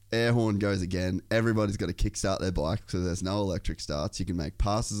 air horn goes again. Everybody's got to kickstart their bike, so there's no electric starts. You can make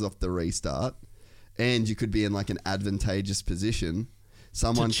passes off the restart, and you could be in like an advantageous position.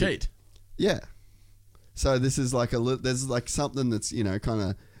 Someone To cheat. yeah. So this is like there's like something that's kind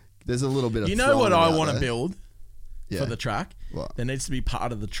of there's a little bit of You know what throwing I out want to there. build Yeah. for the track? What? There needs to be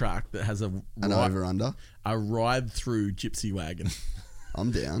part of the track that has An over under. a ride through gypsy wagon.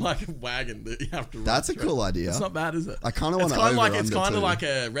 I'm down. Like a wagon that you have to ride That's a through. cool idea. It's not bad, is it? I kinda wanna It's kind of like over-under it's kind too. of like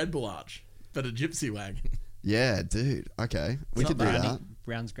a Red Bull arch, but a gypsy wagon. Yeah, dude. Okay, we not could do bad. that.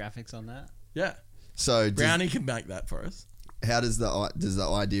 Brown's graphics on that. Yeah. So Brownie can make that for us. how does the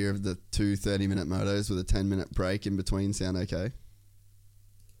idea of the 2 30-minute motos with a 10-minute break in between sound okay?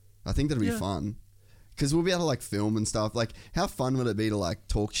 I think that'd be Yeah. fun. Because we'll be able to like film and stuff. Like, how fun would it be to like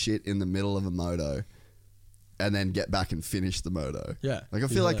talk shit in the middle of a moto and then get back and finish the moto? Yeah. Like, I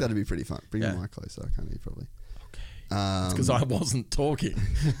feel like Yeah. that'd be pretty fun. Bring Yeah. the mic closer, can't you, probably? Okay. Because I wasn't talking.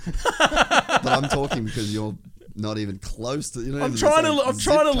 But I'm talking because you're not even close to. You're not I'm even trying the to. same I'm zip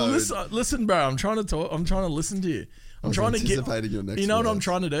trying to code. listen, bro. I'm trying to talk. I'm trying to listen to you. I'm was trying to get. anticipating your next You know what I'm words.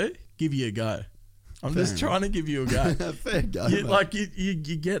 trying to do? Give you a go. I'm just Fair trying to give you a go. Fair go. You, mate. like you're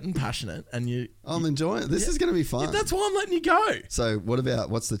getting passionate, and I'm enjoying it. This is going to be fun. That's why I'm letting you go. So,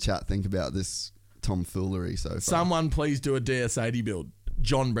 what's the chat think about this tomfoolery so far? Someone please do a DS80 build.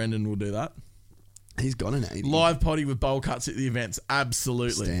 John Brendan will do that. He's got an 80. Live potty with bowl cuts at the events.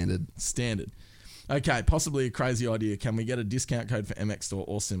 Absolutely. Standard. Standard. Okay, possibly a crazy idea. Can we get a discount code for MX Store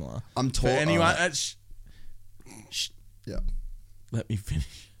or similar? I'm For taught. anyone, Yeah. let me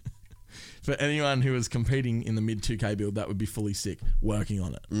finish. For anyone who is competing in the mid 2K build, that would be fully sick. Working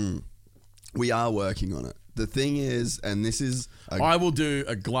on it. We are working on it. The thing is, and this is I will do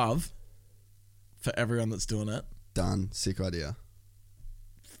a glove for everyone that's doing it done. Sick idea.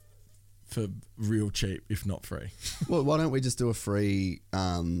 for real cheap, if not free. Well, why don't we just do a free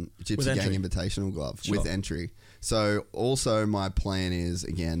Gypsy With Gang entry. Invitational glove Sure. with entry? So, also my plan is,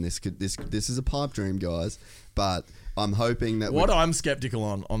 again, this is a pipe dream, guys, but I'm hoping that What I'm skeptical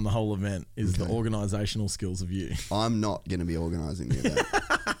on the whole event is the organisational skills of you. I'm not going to be organising the event.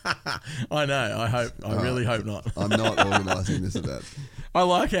 I know. I really hope not. I'm not organising this event. I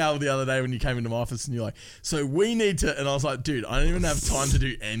like how the other day when you came into my office and you're like, so we need to, and I was like, dude, I don't even have time to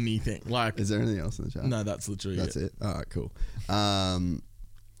do anything. Like, Is there anything else in the chat? no, that's literally That's it. it. All right, cool.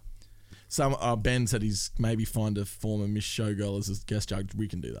 Ben said he's maybe find a former Miss Showgirl as a guest judge. We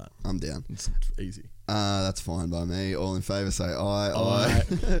can do that. I'm down. It's easy. That's fine by me. All in favour say aye.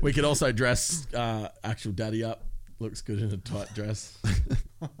 We could also dress actual daddy up. Looks good in a tight dress.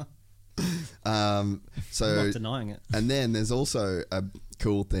 So, Not denying it. and then there's also a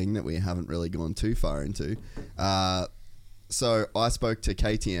cool thing that we haven't really gone too far into. So I spoke to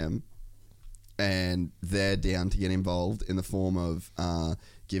KTM, and they're down to get involved in the form of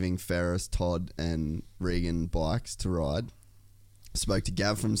giving Ferris, Todd, and Regan bikes to ride. Spoke to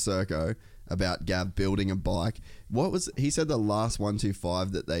Gav from Serco about Gav building a bike. He said the last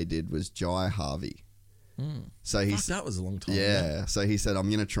 125 that they did was Jai Harvey. So Fuck, that was a long time ago. yeah. So he said, I'm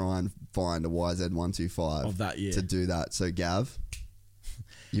going to try and find a YZ125 Of that year. to do that. So Gav,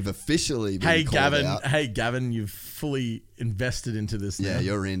 you've officially been Hey, called Gavin. out. Hey, Gavin, you've fully invested into this now. Yeah,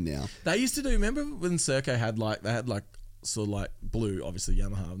 you're in now. They used to do, remember when Serco had sort of like blue, obviously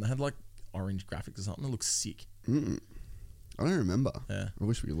Yamaha, and they had like orange graphics or something. It looks sick. I don't remember. Yeah. I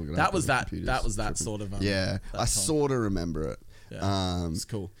wish we could look it up. That was on the that. computers. That was that sort of. Yeah, that I time. sort of remember it. Yeah, it's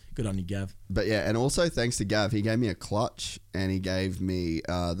cool. Good on you, Gav. But yeah, and also thanks to Gav, he gave me a clutch and he gave me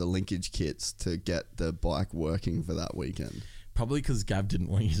the linkage kits to get the bike working for that weekend. Probably because Gav didn't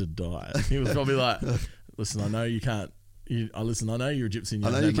want you to die. He was probably like, "Listen, I know you can't. I know you're a gypsy and you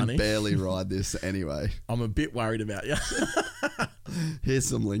I know have you no can money. barely ride this anyway. I'm a bit worried about you. Here's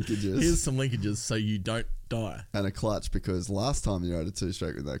some linkages. Here's some linkages so you don't die." and a clutch, because last time you rode a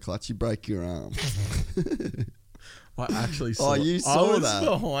two-stroke with that clutch, you break your arm. I actually saw. You I saw was that.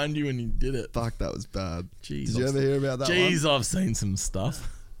 behind you when you did it. Fuck, that was bad. Jeez, Did you ever hear about that Jeez, one? I've seen some stuff.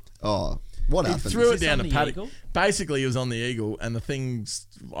 Oh, what He happened? threw it this down on a the paddock. Eagle? Basically, he was on the Eagle, and the thing,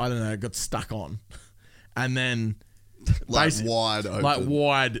 I don't know, got stuck on, and then like basi- wide open. like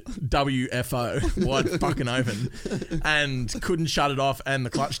wide WFO, wide fucking open, and couldn't shut it off, and the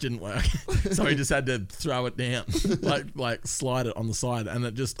clutch didn't work, so he just had to throw it down, like slide it on the side, and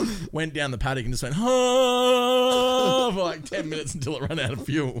it just went down the paddock and just went for like 10 minutes until it ran out of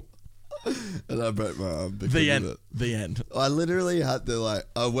fuel. and I broke my arm because The of end. it. The end. I literally had to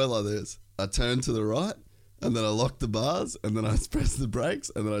I went like this. I turned to the right, and then I locked the bars, and then I pressed the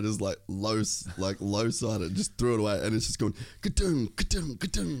brakes, and then I just low sided, just threw it away, and it's just going ka-doom, ka-doom,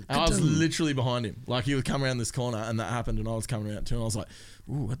 ka-doom, I was ka-doom. literally behind him. Like, he would come around this corner and that happened and I was coming around too and I was like,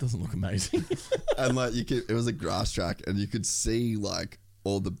 ooh, that doesn't look amazing. And it was a grass track, and you could see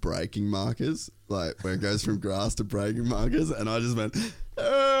all the braking markers, where it goes from grass to braking markers, and I just went,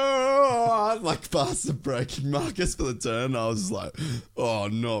 past the braking markers for the turn. And I was just like, oh,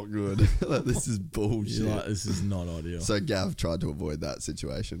 not good. This is bullshit. You're like, this is not ideal. So Gav tried to avoid that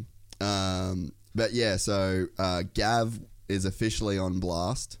situation. But yeah, so Gav is officially on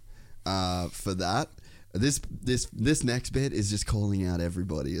blast for that. This next bit is just calling out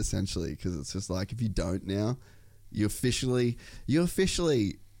everybody essentially, because it's just like, if you don't now, you officially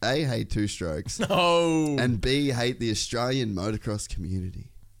A, hate two strokes, No. and B, hate the Australian motocross community.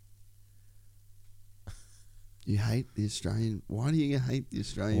 You hate the Australian. Why do you hate the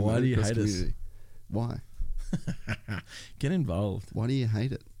Australian Why do you motocross hate us? community? Why? Get involved. Why do you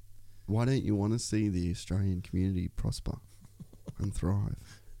hate it? Why don't you want to see the Australian community prosper and thrive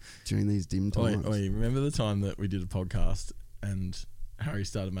during these dim times? Wait, remember the time that we did a podcast and Harry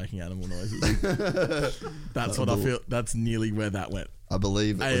started making animal noises? That's what I feel. That's nearly where that went. I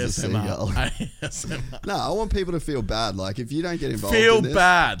believe it was a seagull. ASMR. No, I want people to feel bad. Like, if you don't get involved Feel in this,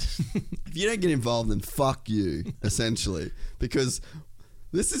 bad. if you don't get involved, then fuck you, essentially. Because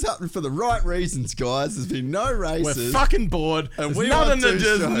this has happened for the right reasons, guys. There's been no We're races. fucking bored. And There's we nothing want to two do.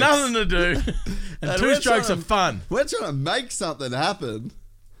 There's strokes. nothing to do. And And two we're strokes trying are to- fun. We're trying to make something happen.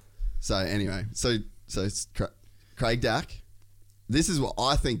 So anyway, so Craig Dack, this is what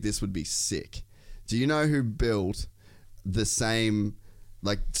I think this would be sick. Do you know who built the same,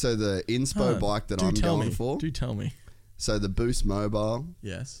 so the Inspo bike that I'm going for? Do tell me. So the Boost Mobile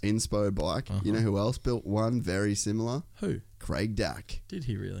Yes. Inspo bike. You know who else built one very similar? Who? Craig Dack. Did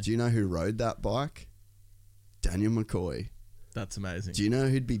he really? Do you know who rode that bike? Daniel McCoy. That's amazing. Do you know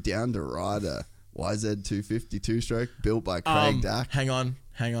who'd be down to ride a YZ250 2-stroke built by Craig Dack? Hang on.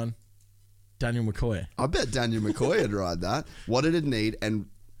 Daniel McCoy. I bet Daniel McCoy would ride that. What it'd need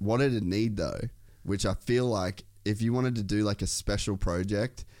though, which I feel like if you wanted to do like a special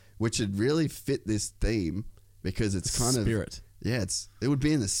project, which would really fit this theme because it's kind of spirit. Yeah, it would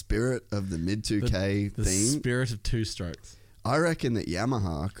be in the spirit of the mid 2K the theme. Spirit of two strokes. I reckon that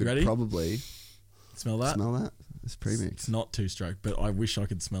Yamaha could Ready? probably Smell that? smell that. It's premix. It's not two stroke, but I wish I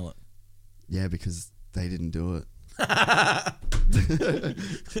could smell it. Yeah, because they didn't do it.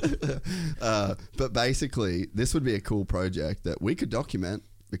 But basically, this would be a cool project that we could document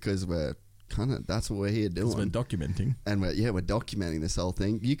because that's what we're here doing. We're documenting. And we're documenting this whole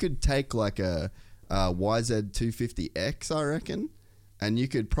thing. You could take like a YZ250X, I reckon, and you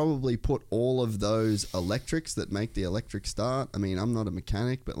could probably put all of those electrics that make the electric start. I mean, I'm not a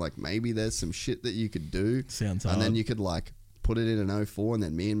mechanic, but like maybe there's some shit that you could do. Sounds And hard. then you could like put it in an 04, and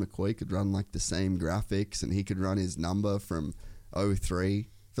then me and McCoy could run like the same graphics, and he could run his number from 03.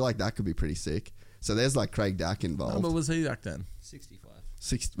 I feel like that could be pretty sick. So there's like Craig Dack involved. What was he back then? 65.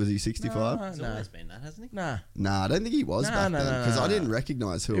 Was he 65? He's always been that, hasn't he? Nah. Nah, I don't think he was back then because I didn't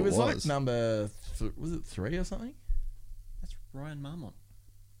recognize who it was. It was like number... was it 3 or something? That's Ryan Marmont.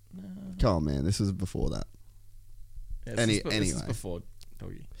 Come on, man. This was before that. Yeah, Anyway. This is before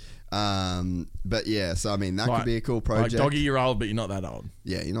Doggy. But yeah, so I mean, that could be a cool project. Like Doggy, you're old, but you're not that old.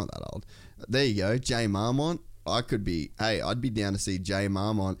 Yeah, you're not that old. There you go. Jay Marmont. I'd be down to see Jay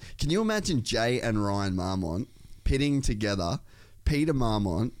Marmont. Can you imagine Jay and Ryan Marmont pitting together? Peter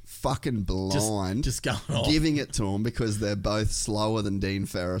Marmont, fucking blind, just going off. giving it to him because they're both slower than Dean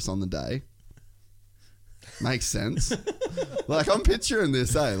Ferris on the day. Makes sense. Like, I'm picturing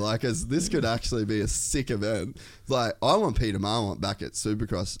this, like, as this could actually be a sick event. Like, I want Peter Marmont back at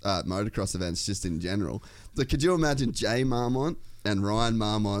Supercross, motocross events just in general. So could you imagine Jay Marmont and Ryan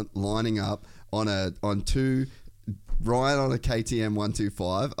Marmont lining up on two, Ryan on a KTM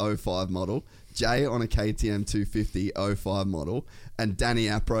 125 05 model, Jay on a KTM 250 05 model, and Danny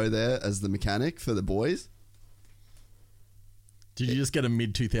Apro there as the mechanic for the boys? Did you just get a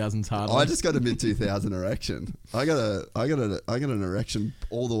mid 2000s hard I one? just got a mid 2000 erection. I got an erection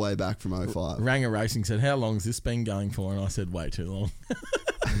all the way back from 05. Ranger Racing said, "How long's this been going for?" And I said, "Way too long."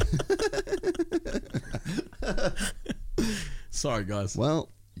 Sorry, guys. Well,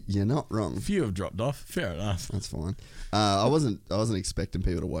 you're not wrong. A few have dropped off. Fair enough. That's fine. I wasn't expecting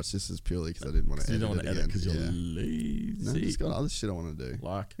people to watch this. Is purely because I didn't want to You edit don't want it to edit again. because you're No, lazy. just got other shit I want to do.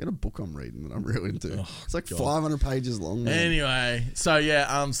 Like, I got a book I'm reading that I'm real into. Oh, it's like God. 500 pages long. Man. anyway, so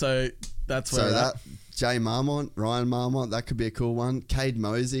yeah, so that's where So we're at. that Jay Marmont, Ryan Marmont, that could be a cool one. Cade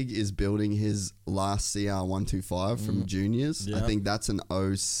Mosig is building his last CR125 from juniors. Yeah. I think that's an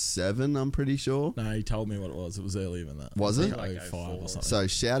 07, I'm pretty sure. No, he told me what it was. It was earlier than that. Was it? Like 05 or something. So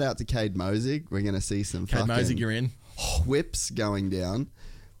shout out to Cade Mosig. We're going to see some Cade fucking Mosig, you're in. whips going down.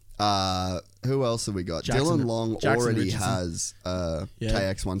 Who else have we got? Jackson- Dylan Long Jackson already Richardson. has Yeah.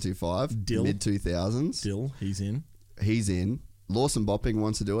 KX125 Dill. mid 2000s. Dill, he's in. He's in. Lawson Bopping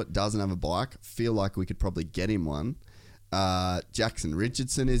wants to do it. Doesn't have a bike. Feel like we could probably get him one. Jackson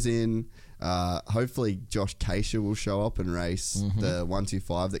Richardson is in. Hopefully Josh Keisha will show up and race the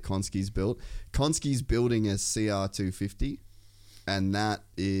 125 that Konski's built. Konski's building a CR250, and that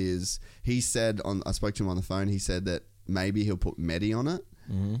is, he said I spoke to him on the phone. He said that maybe he'll put Medi on it,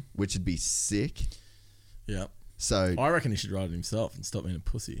 which would be sick. Yeah. So I reckon he should ride it himself and stop being a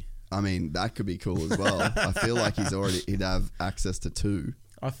pussy. I mean, that could be cool as well. I feel like he'd have access to two.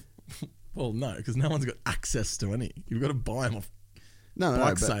 Well, no, because no one's got access to any. You've got to buy them off. No,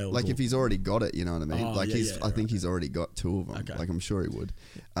 Bike but sales like or- if he's already got it, you know what I mean? Oh, Like yeah, I think he's already got two of them. Okay. Like I'm sure he would.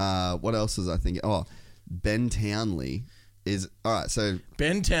 What else was I thinking? Oh, Ben Townley is all right. So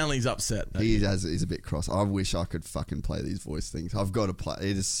Ben Townley's upset. he's a bit cross. I wish I could fucking play these voice things. I've got to play.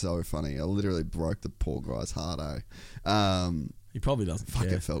 It is so funny. I literally broke the poor guy's heart. He probably doesn't Fuck,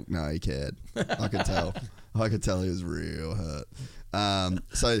 care. it felt no, he cared. I could tell. I could tell he was real hurt.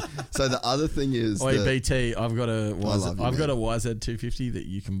 So the other thing is, Oi, that- BT, I've got a love you, I've got a man. YZ250 that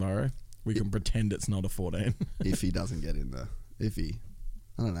you can borrow. We can pretend it's not a 14. if he doesn't get in there, if he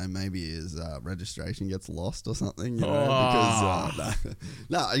I don't know, maybe his registration gets lost or something, you know, Oh. because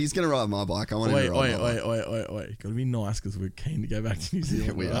no, he's going to ride my bike. I want him to ride my bike. Wait. Got to be nice because we're keen to go back to New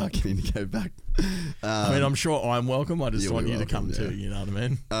Zealand. We right? are keen to go back. I mean, I'm sure I'm welcome. I just you'll want be you to come welcome, too. yeah. You know what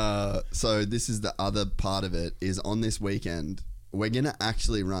I mean? So this is the other part of it, is on this weekend, we're going to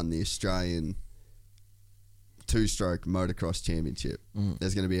actually run the Australian two-stroke motocross championship.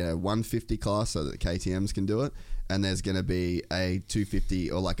 There's going to be a 150 class so that the KTMs can do it, and there's going to be a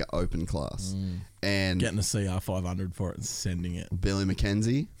 250 or like an open class. And Getting a CR 500 for it and sending it. Billy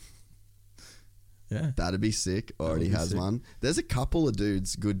McKenzie, Yeah. that'd be sick. Already be has sick. one. There's a couple of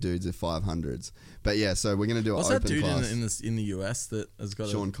good dudes at 500s. But yeah, so we're going to do What's an that open dude class. in the US that has got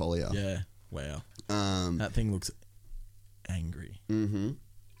Sean Collier. Yeah. Wow. Um, That thing looks angry.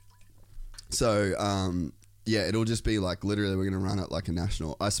 So, yeah, it'll just be like literally we're going to run it like a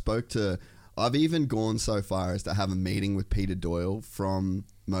national. I've even gone so far as to have a meeting with Peter Doyle from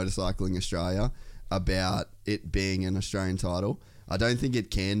Motorcycling Australia about it being an Australian title. I don't think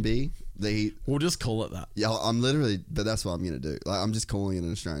it can be. We'll just call it that. Yeah, but that's what I'm going to do. Like, I'm just calling it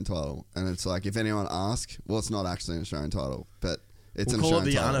an Australian title. And it's like, if anyone asks, well, it's not actually an Australian title, but it's We'll an call it Australian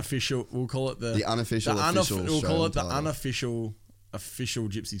the title. unofficial. We'll call it The unofficial, official We'll call it the Australian title. unofficial, official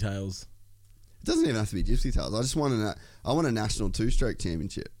Gypsy Tales. It doesn't even have to be Gypsy Tales. I just want I want a national two-stroke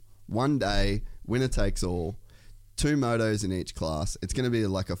championship. One day, winner takes all. 2 motos in each class. It's going to be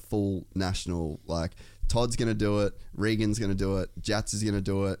like a full national, like Todd's going to do it, Regan's going to do it, Jats is going to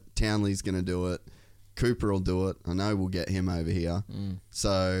do it, Townley's going to do it, Cooper will do it. I know we'll get him over here.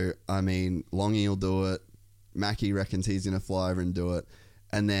 So, I mean, Longy will do it. Mackie reckons he's going to fly over and do it.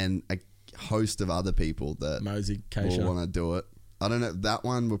 And then a host of other people that Mosey, will Keisha. want to do it. I don't know. That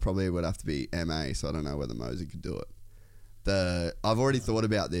one would have to be MA, so I don't know whether Mosey could do it. I've already thought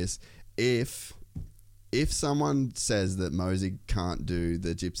about this. If someone says that Mosey can't do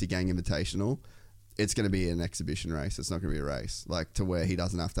the Gypsy Gang Invitational, it's going to be an exhibition race. It's not going to be a race, like to where he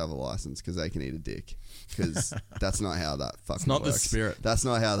doesn't have to have a license because they can eat a dick. Because that's not how that fucking not works. the spirit. That's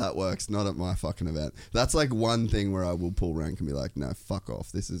not how that works. Not at my fucking event. That's like one thing where I will pull rank and be like, no, fuck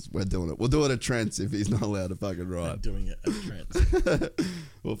off. We're doing it. We'll do it at Trent's if he's not allowed to fucking ride. Doing it at Trent.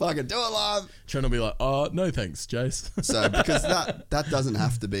 We'll fucking do it live. Trent will be like, no thanks, Jace. So because that doesn't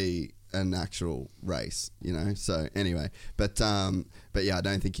have to be an actual race, you know. So anyway, but yeah, I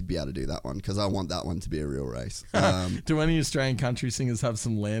don't think you'd be able to do that one because I want that one to be a real race. Do any Australian country singers have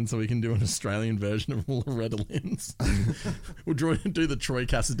some land so we can do an Australian version of Loretta Lynn's? We'll do the Troy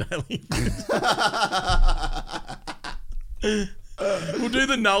Cassadaly. We'll do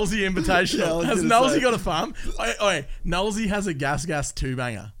the Nulsey Invitational. Yeah, I was Has gonna Nulsey say. got a farm? Oi, Nulsey has a gas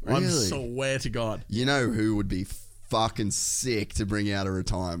 2-banger. I Really? swear to God. You know who would be fucking sick to bring out of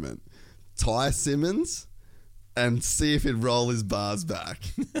retirement? Ty Simmons, and see if he'd roll his bars back.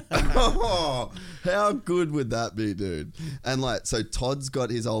 Oh, how good would that be, dude? And like, so Todd's got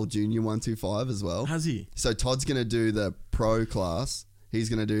his old junior 125 as well. Has he? So Todd's going to do the pro class. He's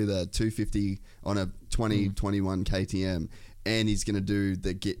going to do the 250 on a 2021 KTM. And he's going to do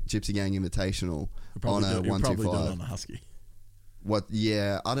the Gypsy Gang Invitational on a He'll probably do it 125. on a Husky. What?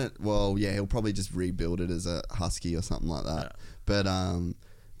 Yeah, he'll probably just rebuild it as a Husky or something like that. Yeah.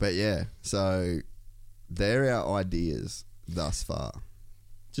 But yeah, so they're our ideas thus far.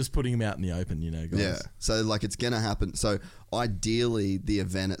 Just putting him out in the open, you know, guys. Yeah. So like it's going to happen. So ideally the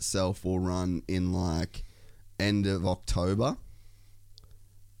event itself will run in like end of October.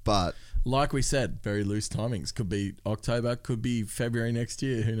 But Like we said, very loose timings. Could be October, could be February next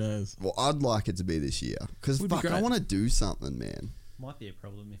year. Who knows? well, I'd like it to be this year because Would be fuck, I great. want to do something, man. Might be a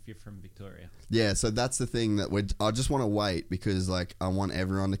problem if you're from Victoria. Yeah, so that's the thing that I just want to wait because like I want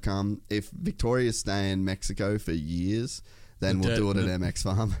everyone to come. If Victoria's staying in Mexico for years, then we'll do it at MX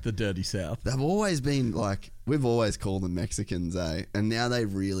Farm. The dirty South. They've always been like, we've always called them Mexicans, eh? And now they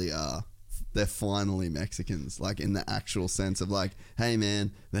really are. They're finally Mexicans, like in the actual sense of like, hey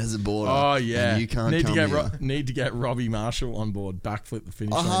man, there's a border. Oh yeah, and you can't need come to get here. need to get Robbie Marshall on board. Backflip the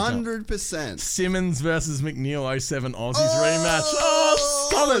finish line. jump. 100%. Simmons versus McNeil 07 Aussies rematch. Oh,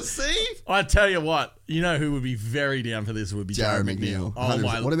 stop it! See? I tell you what, you know who would be very down for this would be Jared Jared McNeil. Oh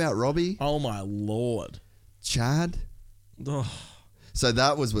my! 100%. What about Robbie? Oh my lord! Chad? Oh, So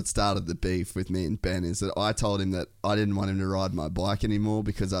that was what started the beef with me and Ben, is that I told him that I didn't want him to ride my bike anymore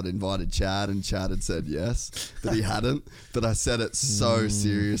because I'd invited Chad and Chad had said yes, but he hadn't. But I said it so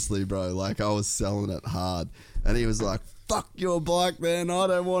seriously, bro. Like I was selling it hard. And he was like, fuck your bike, man. I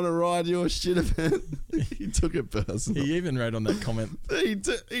don't want to ride your shit event. He took it personal. he even wrote on that comment.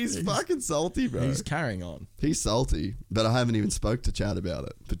 He's fucking salty, bro. He's carrying on. He's salty, but I haven't even spoke to Chad about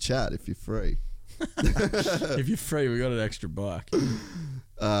it. But Chad, if you're free. If you're free, we got an extra bike.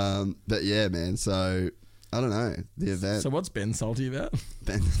 But yeah, man. So I don't know the event. So what's Ben salty about?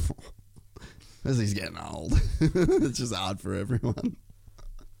 Ben, as he's getting old, it's just hard for everyone.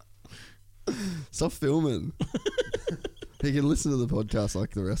 Stop filming. He can listen to the podcast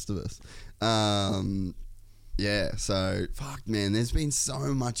like the rest of us. Yeah, so fuck, man. There's been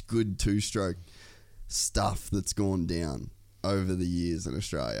so much good two-stroke stuff that's gone down over the years in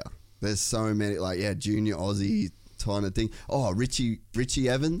Australia. There's so many, like, junior Aussie kind of thing. Oh, Richie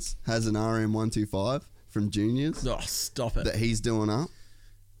Evans has an RM125 from juniors Oh, stop it. that he's doing up.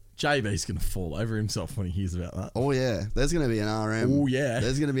 JB's going to fall over himself when he hears about that. Oh yeah, there's going to be an RM. Oh, yeah.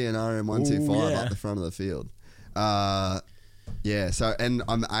 There's going to be an RM125 yeah. up the front of the field. Yeah. So, and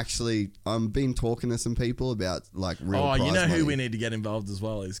I'm been talking to some people about like real. Oh, you prize know money. who we need to get involved as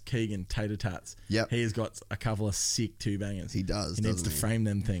well is Keegan Tater Tats. Yep. He's got a couple of sick two bangers. He does. He needs to doesn't he? frame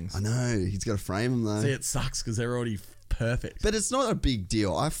them things. I know he's got to frame them though. See, it sucks because they're already perfect. But it's not a big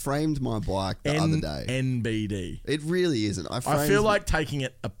deal. I framed my bike the other day. NBD. It really isn't. I feel like taking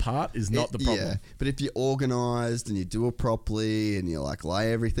it apart is not the problem. Yeah, but if you're organised and you do it properly and you like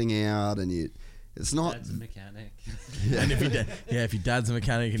lay everything out and it's not. Dad's a mechanic. And if your dad's a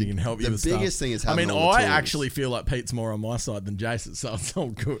mechanic and he can help you the with biggest stuff. thing is I having mean, all the I tools. actually feel like Pete's more on my side than Jason, so it's all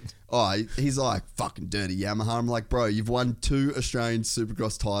good. Oh, he's like, fucking dirty Yamaha. I'm like, bro, you've won 2 Australian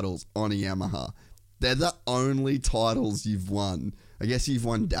Supercross titles on a Yamaha. They're the only titles you've won. I guess you've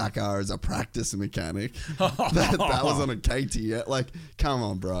won Dakar as a practice mechanic. that was on a KT. Like, come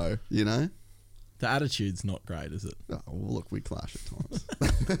on, bro. You know? The attitude's not great, is it? Oh, well, look, we clash at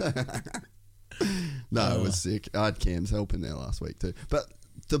times. No, it was sick. I had Cam's helping there last week too. But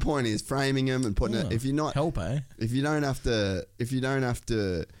the point is framing them and putting it. If you're not help, eh? If you don't have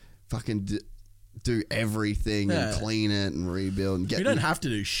to fucking do everything and clean it and rebuild and get. You don't have to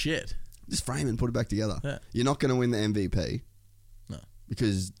do shit. Just frame it and put it back together. Yeah. You're not going to win the MVP. No.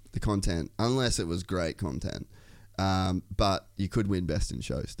 Because the content, unless it was great content, but you could win best in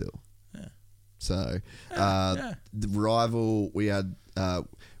show still. Yeah. So, the rival, we had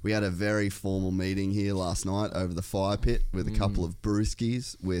a very formal meeting here last night over the fire pit with a couple of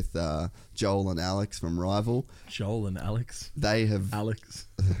brewskis with Joel and Alex from Rival. Joel and Alex. They have Alex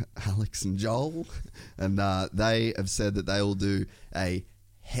and Joel, and they have said that they will do a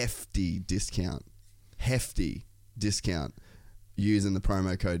hefty discount using the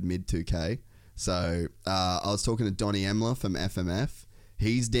promo code MID2K. So I was talking to Donnie Emler from FMF.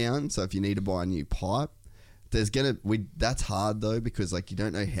 He's down. So if you need to buy a new pipe, that's hard though, because like you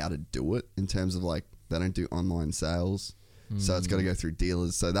don't know how to do it in terms of like they don't do online sales. So it's got to go through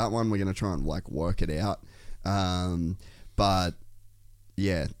dealers. So that one we're going to try and like work it out. But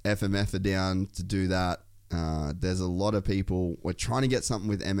yeah, FMF are down to do that. There's a lot of people. We're trying to get something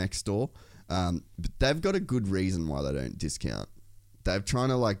with MX Store, but they've got a good reason why they don't discount. They try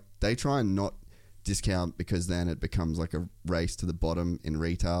and not discount because then it becomes like a race to the bottom in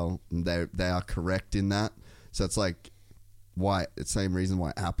retail, and they are correct in that. So it's like why it's the same reason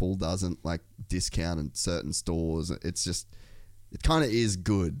why Apple doesn't like discount in certain stores. It's just it kind of is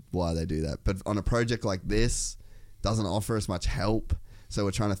good why they do that, but on a project like this, doesn't offer us much help. So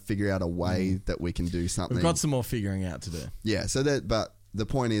we're trying to figure out a way that we can do something. We've got some more figuring out to do. Yeah. But the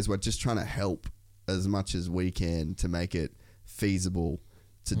point is, we're just trying to help as much as we can to make it feasible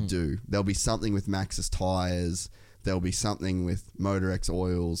to do. There'll be something with Maxxis tires. There'll be something with Motorex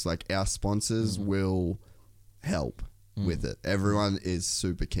oils. Like our sponsors will help with it. Everyone is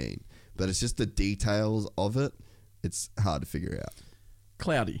super keen, but it's just the details of it. It's hard to figure out.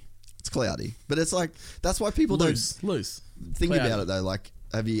 Cloudy. It's cloudy, but it's like that's why people Loose. think Cloudy. about it though. Like,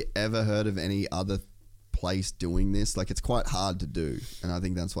 have you ever heard of any other place doing this? Like, it's quite hard to do, and I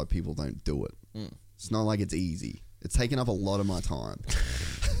think that's why people don't do it. It's not like it's easy. It's taken up a lot of my time.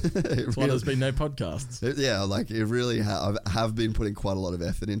 That's why there's been no podcasts. Like it really I have been putting quite a lot of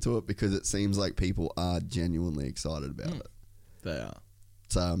effort into it because it seems like people are genuinely excited about it. They are.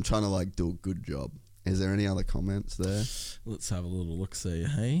 So I'm trying to like do a good job. Is there any other comments there? Let's have a little look. See,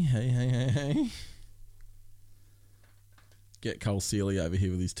 hey. Get Cole Sealy over here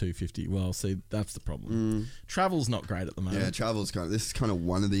with his 250. Well, see, that's the problem. Travel's not great at the moment. Yeah, travel's this is kind of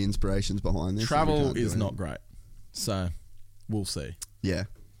one of the inspirations behind this. Travel is not great. So, we'll see. Yeah.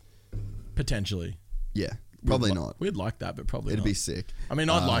 Potentially. Yeah. Probably not. We'd like that, but probably It'd not. be sick. I mean,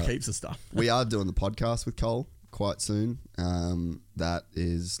 I'd like heaps of stuff. We are doing the podcast with Cole quite soon. That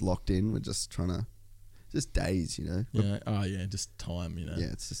is locked in. We're just trying to... Just days, you know? Yeah. Oh, yeah. Just time, you know? Yeah,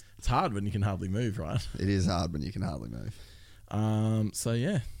 it's just... It's hard when you can hardly move, right? It is hard when you can hardly move. So,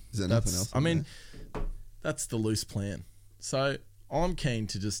 yeah. Is there nothing else? I mean, that's the loose plan. So, I'm keen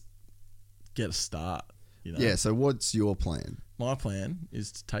to just get a start. You know? Yeah, so what's your plan? My plan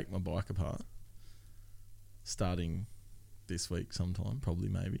is to take my bike apart, starting this week sometime, probably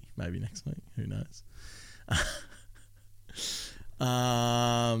maybe next week. Who knows?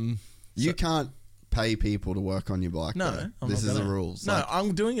 You can't pay people to work on your bike. No, though. I'm This not is the gonna. rules. No, Like,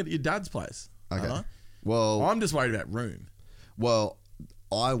 I'm doing it at your dad's place. okay. aren't Well, I? I'm just worried about room. Well,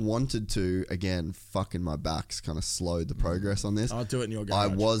 I wanted to, again, fucking my back's kind of slowed the progress on this. I'll do it in your I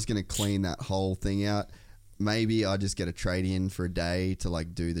garage. was going to clean that whole thing out. Maybe I just get a trade-in for a day to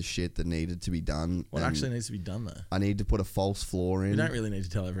like do the shit that needed to be done. What And actually needs to be done though? I need to put a false floor in. You don't really need to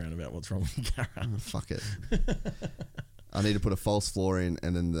tell everyone about what's wrong with your garage. Fuck it. I need to put a false floor in,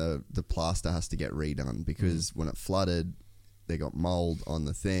 and then the plaster has to get redone because when it flooded, they got mold on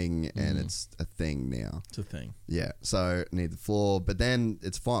the thing, and it's a thing now. It's a thing. Yeah, so need the floor, but then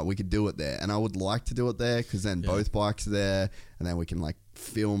it's fine. We could do it there, and I would like to do it there because then both bikes are there, and then we can like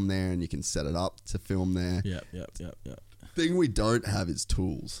film there, and you can set it up to film there. Yep. Thing we don't have is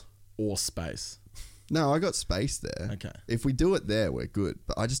tools. Or space. No, I got space there. Okay. If we do it there, we're good,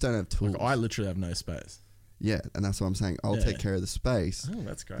 but I just don't have tools. Like, I literally have no space. Yeah, and that's what I'm saying. I'll Yeah. take care of the space. Oh,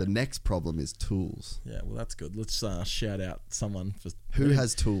 that's great. The next problem is tools. Yeah, well, that's good. Let's shout out someone for Who we need-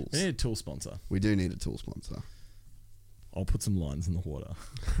 has tools? We need a tool sponsor. We do need a tool sponsor. I'll put some lines in the water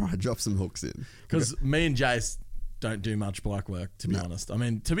Right, drop some hooks in. because me and Jace don't do much bike work. To be honest, I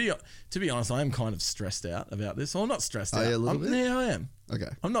mean, to be honest, I am kind of stressed out about this. Well, not stressed Are out. you a little bit? Yeah, I am. Okay.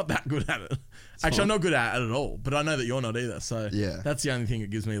 I'm not that good at it. Actually, I'm not good at it at all. But I know that you're not either. So Yeah. that's the only thing that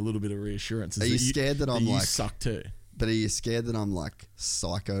gives me a little bit of reassurance. Is Are you scared that I'm you like- suck too? But are you scared that I'm like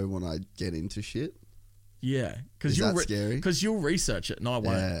psycho when I get into shit? Yeah, because Is that scary? Because you'll research it and I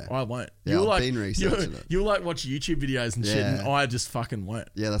won't. Yeah. I won't. Yeah, You'll I've like, been researching it. You'll like watch YouTube videos and shit, and Yeah. I just fucking won't.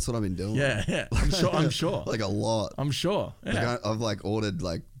 Yeah, that's what I've been doing. Yeah. I'm sure. I'm sure. Like a lot. I'm sure. Yeah, Like I've like ordered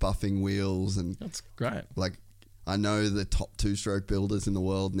like buffing wheels and that's great. like I know the top 2-stroke builders in the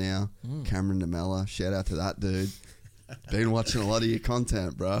world now. Mm. Cameron Namella, shout out to that dude. Been watching a lot of your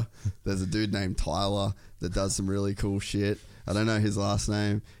content, bro. There's a dude named Tyler that does some really cool shit. I don't know his last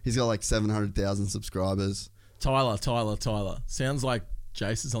name. He's got like 700,000 subscribers. Tyler. Sounds like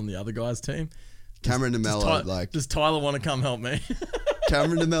Jace is on the other guy's team. Cameron Namella, Does Tyler want to come help me?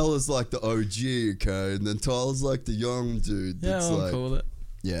 Cameron Namella's like the OG, okay, and then Tyler's like the young dude. Yeah, That's I'm like, cool with it.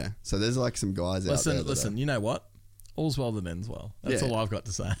 yeah. So there's like some guys out there. Listen. You know what? All's well that ends well. That's Yeah. all I've got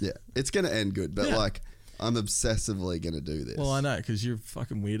to say. Yeah, it's gonna end good, but Yeah. like I'm obsessively gonna do this. Well, I know because you're a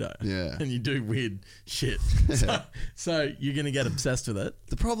fucking weirdo. Yeah. And you do weird shit. So you're gonna get obsessed with it.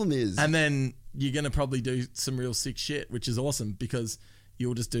 The problem is, And then you're going to probably do some real sick shit, which is awesome because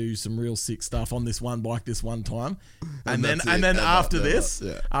you'll just do some real sick stuff on this one bike this one time. And then that's it. and then And after that- this,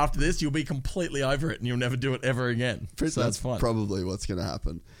 yeah. after this, you'll be completely over it and you'll never do it ever again. So that's that's fine. probably what's gonna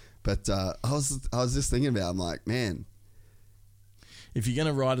happen. But I was just thinking about. I'm like, man, If you're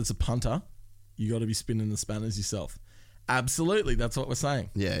going to ride as a punter, you got to be spinning the spanners yourself. Absolutely, that's what we're saying.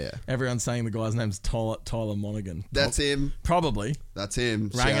 yeah. Everyone's saying the guy's name's Tyler Monaghan. That's him. Probably. That's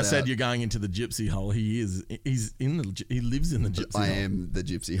him. Ranger Shout said out. you're going into the gypsy hole. He is. He lives in the gypsy I hole. am the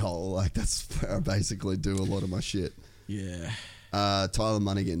gypsy hole. Like that's where I basically do a lot of my shit. Yeah. Tyler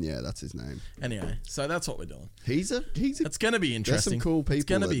Monaghan, yeah, that's his name. Anyway, so that's what we're doing. He's a. It's going to be There's interesting. some cool people It's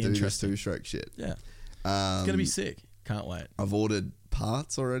going to that be do this interesting. 2-stroke shit. Yeah. It's going to be sick. Can't wait. I've ordered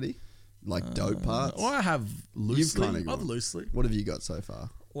parts already, like dope parts. Or I have loosely. kinda I've gone. loosely What have you got so far?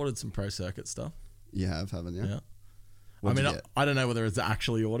 ordered some pro circuit stuff. You have, haven't you? Yeah. What'd I you mean, get? I don't know whether it's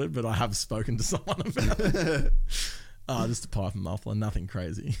actually ordered, but I have spoken to someone about it. Just a pipe and muffler, nothing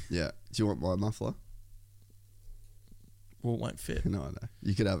crazy. Yeah. Do you want my muffler? Well, it won't fit. No, I know.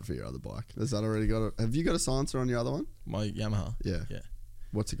 You could have it for your other bike. Has that already got a... Have you got a silencer on your other one? My Yamaha. Yeah. Yeah.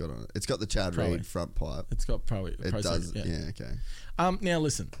 What's it got on it? It's got the Chad Pro-E. Reed front pipe. It's got pro It pro does. circuit, Yeah, okay. Now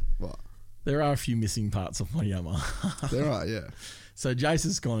listen, What? there are a few missing parts of my Yamaha. They're right, yeah. So Jace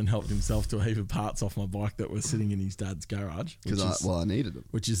has gone and helped himself to a heap of parts off my bike that were sitting in his dad's garage, Because I needed them.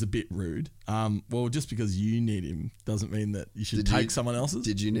 which is a bit rude. Well, just because you need him doesn't mean that you should take someone else's.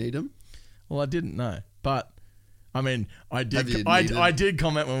 Did you need them? Well, I didn't know, but I mean, I Have you did. needed- I did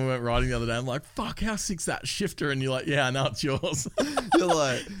comment when we went riding the other day. I'm like, "Fuck, how sick's that shifter?" And you're like, "Yeah, I know it's yours." You're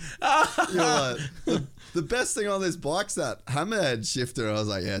like, the best thing on this bike's that hammerhead shifter. I was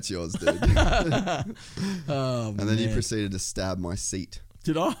like, yeah, it's yours, dude. Oh, And then you proceeded to stab my seat.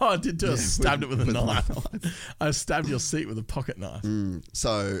 did I? I did too. I stabbed it with a with a knife. I stabbed your seat with a pocket knife.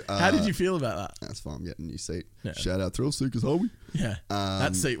 So How did you feel about that? That's fine. I'm getting a new seat. Yeah. Shout out Thrill Seekers, homie. Yeah,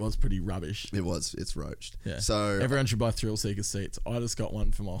 that seat was pretty rubbish. It's roached. Yeah. So everyone should buy Thrill Seeker seats. I just got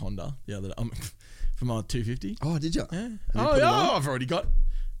one for my Honda the other day. For my 250. oh, did you? Yeah. you Oh, put it yeah. on? I've already got.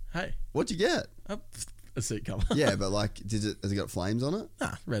 Hey, What'd you get? a seat cover. Yeah, but like, has it got flames on it?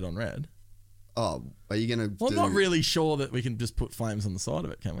 Nah, red on red. Oh, are you gonna? Well, I'm not really sure that we can just put flames on the side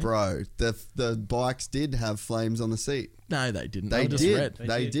of it, can we? Bro, the bikes did have flames on the seat. No, they didn't. They were just did. red.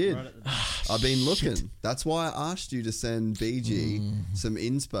 They did. Right at the I've been looking. That's why I asked you to send BG some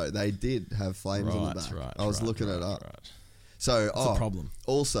inspo. They did have flames on the back. Right. I was looking it up. Right. So, That's a problem.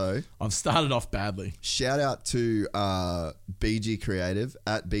 Also, I've started off badly. shout out to BG Creative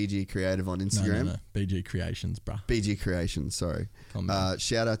at BG Creative on Instagram. No. BG Creations, bruh. BG Creations, sorry.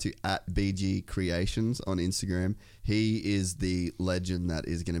 Shout out to at BG Creations on Instagram. He is the legend that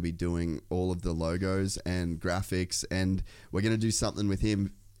is going to be doing all of the logos and graphics, and we're going to do something with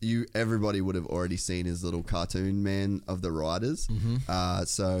him. Everybody would have already seen his little cartoon man of the riders.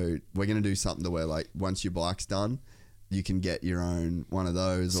 So we're going to do something to where, like, once your bike's done, you can get your own one of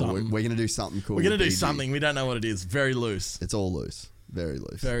those, or we're going to do something cool. We're going to do BG. something. We don't know what it is. Very loose. It's all loose. Very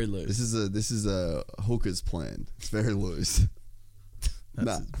loose. Very loose. This is a hooker's plan. It's very loose.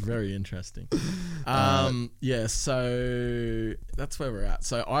 That's very interesting. Yeah, so that's where we're at.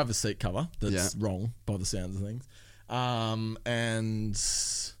 So I have a seat cover that's wrong by the sounds of things. And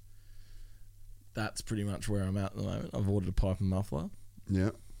that's pretty much where I'm at the moment. I've ordered a pipe and muffler.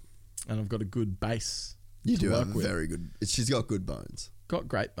 Yeah. And I've got a good base. You to do work have with. very good. She's got good bones. Got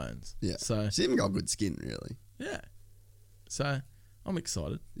great bones. Yeah. So She's even got good skin, really. yeah. So I'm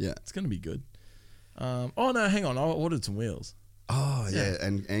excited. Yeah. It's going to be good. Oh no, hang on. I ordered some wheels. Oh yeah,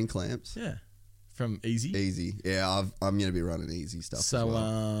 and clamps. Yeah. From Easy. Easy. Yeah, I'm going to be running easy stuff. So as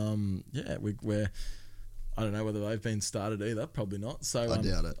well. yeah, we're I don't know whether they've been started either. Probably not. So I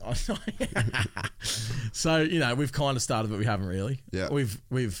doubt it. So we've kind of started, but we haven't really. Yeah.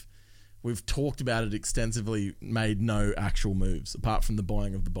 We've talked about it extensively. Made no actual moves apart from the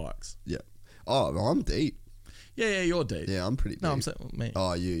buying of the bikes. Yeah. Oh, I'm deep. Yeah, you're deep. Yeah, I'm pretty deep. No, I'm saying me.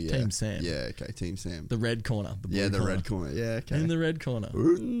 Oh, you, yeah. Team Sam. Yeah, okay, Team Sam. The red corner. The blue corner. red corner. Yeah, okay. In the red corner.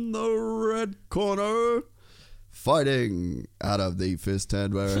 In the red corner, fighting out of the Fist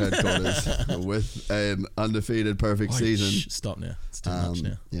Tandwear headquarters with an undefeated perfect season. Stop now. It's too much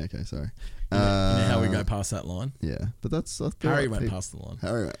now. Yeah, okay, sorry. You know how we go past that line? Yeah, but that's Harry went past the line.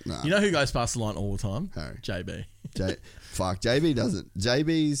 Harry went. Nah. You know who goes past the line all the time? Harry. JB. JB doesn't.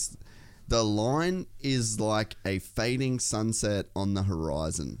 JB's. The line is like a fading sunset on the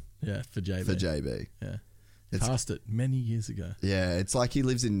horizon. Yeah, for JB. JB. Yeah. Passed it many years ago. Yeah, it's like he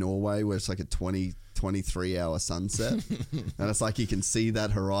lives in Norway where it's like a 23 hour sunset. And it's like you can see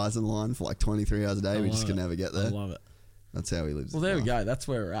that horizon line for like 23 hours a day. We just can never get there. I love it. That's how he lives. Well, there we go. That's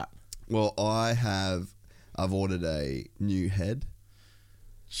where we're at. Well, I've ordered a new head.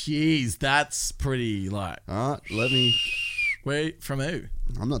 Jeez, that's pretty like. All right, let me. Where from who?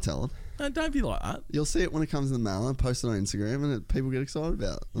 I'm not telling. No, don't be like that. You'll see it when it comes in the mail. I post it on Instagram and people get excited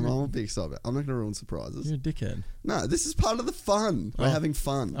about it. And I won't be excited about it. I'm not going to ruin surprises. You're a dickhead. No, this is part of the fun. We're having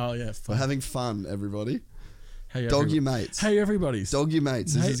fun. Oh yeah, We're fun. having fun, everybody. Hey, Dog your mates. Hey, everybody. Dog your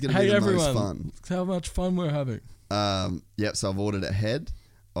mates. This is going to be the most fun. How much fun we're having. Yep, so I've ordered a head.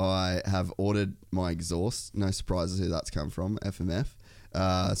 I have ordered my exhaust. No surprises who that's come from. FMF.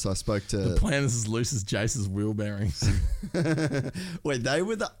 So I spoke to... The plan is as loose as Jace's wheel bearings. Wait, they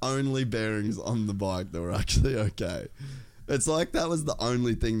were the only bearings on the bike that were actually okay. It's like that was the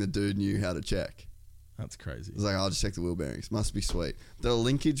only thing the dude knew how to check. That's crazy. It was like, I'll just check the wheel bearings. Must be sweet. The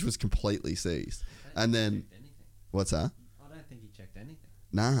linkage was completely seized. And then... What's that? I don't think he checked anything.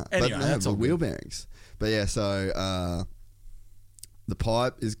 Nah, anyway, but no, that's the all wheel good. bearings. But yeah, so the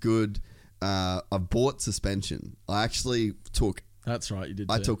pipe is good. I've bought suspension. I actually took... That's right, you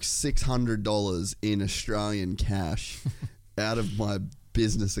did. I too. took $600 in Australian cash out of my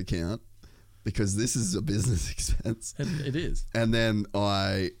business account because this is a business expense. It is. And then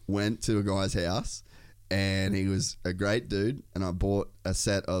I went to a guy's house and he was a great dude and I bought a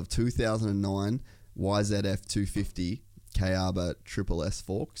set of 2009 YZF 250 K-Arba Triple S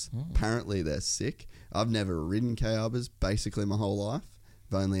forks. Apparently they're sick. I've never ridden K-Arbas basically my whole life.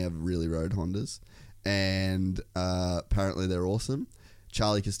 I've only ever really rode Hondas. And apparently they're awesome.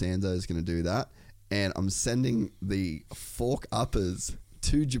 Charlie Costanzo is going to do that. And I'm sending the fork uppers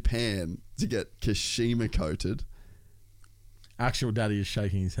to Japan to get Kashima coated. Actual daddy is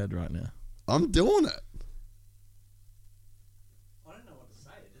shaking his head right now. I'm doing it. I don't know what to say.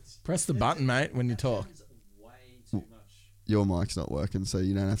 Press the button, mate, when you talk. Way too much. Your mic's not working, so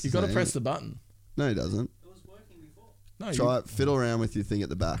you don't have to You've got to say press anything. the button. No, he doesn't. It was working before. No, Try it. Fiddle around with your thing at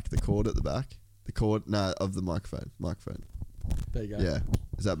the back. The cord at the back. The cord, no, of the microphone. There you go. Yeah.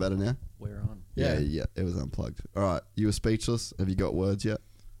 Is that better now? We're on. Yeah. It was unplugged. All right. You were speechless. Have you got words yet?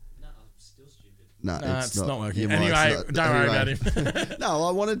 No, I'm still stupid. No, Nah, it's not working. your mic's Anyway, not- don't worry about anyway. him. No,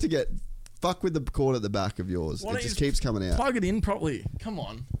 I wanted to get fuck with the cord at the back of yours. Why It don't just you keeps coming out. Plug it in properly. Come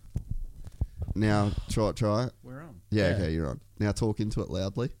on. Now, try it. We're on. Yeah, Yeah. okay, you're on. Now talk into it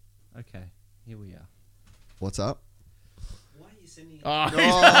loudly. Okay, here we are. What's up? Why are you sending?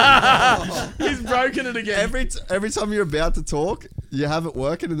 He's broken it again. Every time you're about to talk, you have it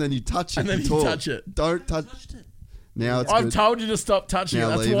working and then you touch it. And then you you talk. touch it. Don't touch. Touched it. Now it's I've good. told you to stop touching Now it.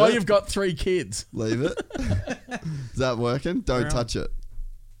 That's leave why it. you've got 3 kids. Leave it. Is that working? Don't We're on. touch it.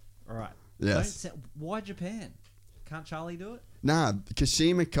 All right. Yes. Why Japan? Can't Charlie do it? Nah,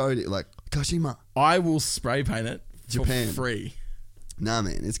 Kashima Cody, like Kashima. I will spray paint it Japan. for free. Nah,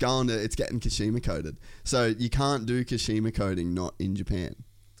 man, it's getting Kashima coated. So you can't do Kashima coating not in Japan.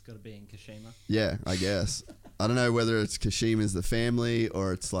 It's got to be in Kashima. Yeah, I guess. I don't know whether it's Kashima's the family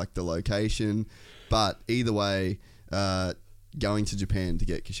or it's like the location, but either way, going to Japan to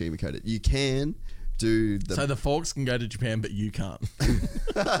get Kashima coated. You can do the... So the forks can go to Japan, but you can't.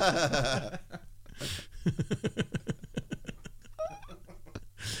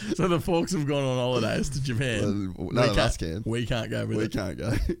 So the forks have gone on holidays to Japan. None of us can. We can't go with We it. can't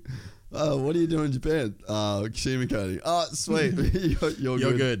go. Oh, what do you do in Japan? Kashima coating. Oh, sweet. You're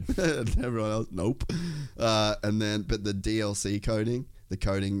good. And everyone else, nope. And then, but the DLC coating,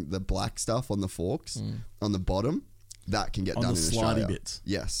 the black stuff on the forks, on the bottom, that can get On done the in slidey Australia. bits.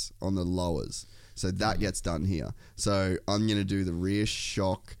 Yes, on the lowers. So that gets done here. So I'm going to do the rear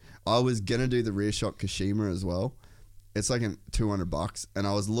shock. I was going to do the rear shock Kashima as well. It's like $200, and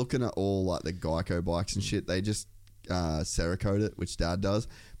I was looking at all like the Geico bikes and shit. They just Cerakote it, which Dad does.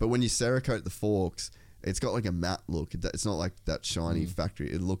 But when you Cerakote the forks, it's got like a matte look. It's not like that shiny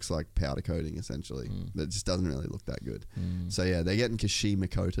factory. It looks like powder coating essentially. But it just doesn't really look that good. So yeah, they're getting Kashima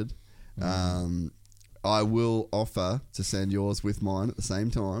coated. I will offer to send yours with mine at the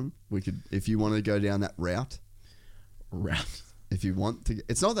same time. We could, if you want to go down that route. If you want to,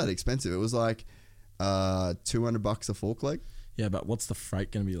 it's not that expensive. It was like $200 a fork leg. Yeah, but what's the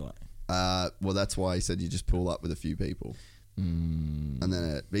freight going to be like? Well, that's why he said you just pull up with a few people, and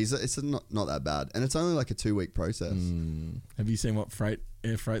then it's not that bad, and it's only like a 2-week process. Have you seen what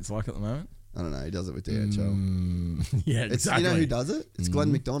air freight's like at the moment? I don't know. He does it with DHL. Yeah, It's, exactly. You know who does it? It's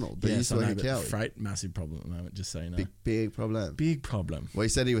Glenn McDonald. But Yes, used I to know, work at but Cowley. freight, massive problem at the moment, just so you know. Big problem. Big problem. Well, he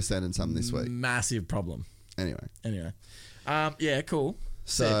said he was sending some this week. Massive problem. Anyway, yeah, cool.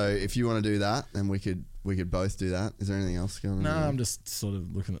 so if you want to do that, then we could both do that. Is there anything else going on? No, there? I'm just sort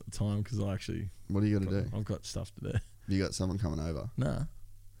of looking at the time because I actually... What are you going to do? I've got stuff to do. You got someone coming over? No.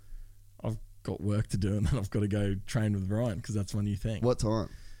 I've got work to do and then I've got to go train with Ryan because that's my new thing. What time?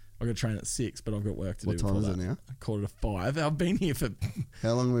 I've got to train at 6, but I've got work to What do. time before is it that. now? 4:45. I've been here for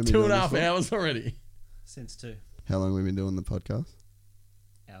How long have we been 2.5 doing this for? hours already. Since 2. How long have we been doing the podcast?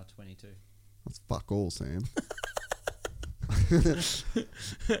 Hour 22. That's fuck all, Sam.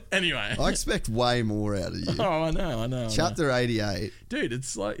 Anyway. I expect way more out of you. Oh, I know. Chapter 88. Dude,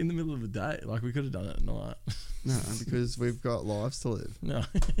 it's like in the middle of the day. Like we could have done it at night. No, because we've got lives to live. No.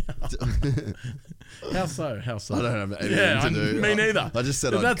 How so? I don't have anything to do. Me neither. I just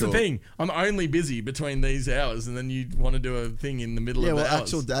said I'd That's call. the thing. I'm only busy between these hours, and then you want to do a thing in the middle Yeah, of the well, hours.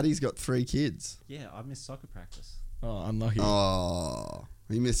 actual daddy's got 3 kids. Yeah, I missed soccer practice. Oh, unlucky. Oh,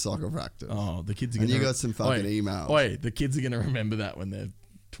 he missed soccer practice. Oh, the kids are And going you got some fucking emails. Oi, the kids are going to remember that when they're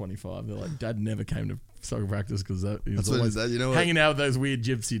 25. They're like, Dad never came to soccer practice because he was That's what it always is. You know what? hanging out with those weird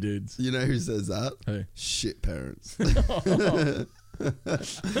gypsy dudes. You know who says that? Who? Shit parents.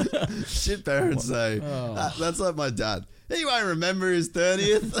 Shit parents say. That's like my dad. He won't remember his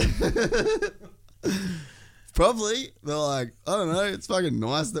 30th. Probably. They're like, I don't know. It's fucking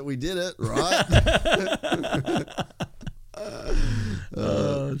nice that we did it, right?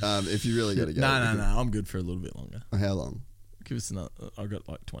 If you really got to go. No. I'm good for a little bit longer. How long? Give us another. I've got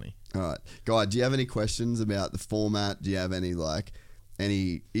like 20. All right. Guy, do you have any questions about the format? Do you have any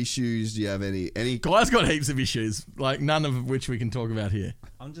any issues? Do you have any Guy's got heaps of issues, like none of which we can talk about here.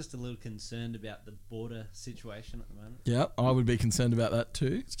 I'm just a little concerned about the border situation at the moment. Yeah, I would be concerned about that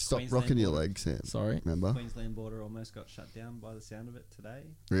too. Stop Queensland rocking your border. legs, Sam. Sorry. Remember? Queensland border almost got shut down by the sound of it today.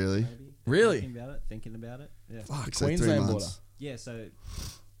 Really? Maybe. Really? Thinking about it. Yeah. Fuck, The Queensland 3 months. border. Yeah, so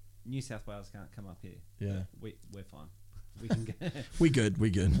New South Wales can't come up here. Yeah. We're fine. We can go. We good. We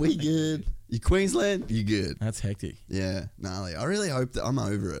good. You Queensland? You good. That's hectic. Yeah, gnarly. I really hope that I'm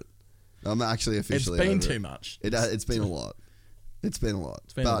over it. I'm actually It's officially been over too it. much. It's been a lot. It's been a lot.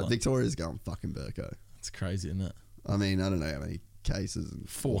 been a But lot. Victoria's going fucking Burko. It's crazy, isn't it? I mean, I don't know how many cases.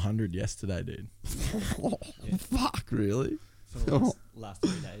 400 yesterday, dude. Fuck, really? For the last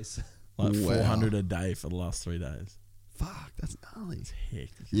 3 days. Like Wow. 400 a day for the last 3 days. Fuck, that's gnarly. It's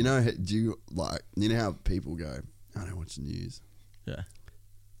hectic. You know, do you you know how people go, I don't watch the news. Yeah.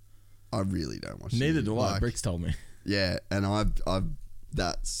 I really don't watch. Neither Shitty. do I. Like, Bricks told me. Yeah, and I've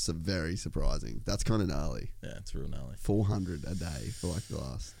that's very surprising. That's kind of gnarly. Yeah, it's real gnarly. 400 a day for like the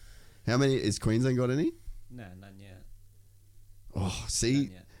last. How many is Queensland got any? No, none yet. Oh, see,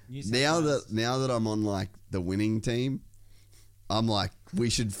 None yet. New South now Wales. that I'm on like the winning team, I'm like we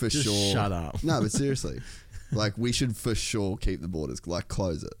should for Just sure shut up. No, but seriously, like we should for sure keep the borders, like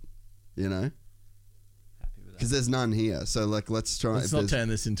close it, you know, Happy with that. because there's none here. So like let's try. Let's if not there's- turn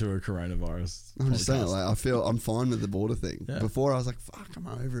this into a coronavirus. I'm just saying, podcast. like I feel I'm fine with the border thing. Yeah. Before I was like, fuck, I'm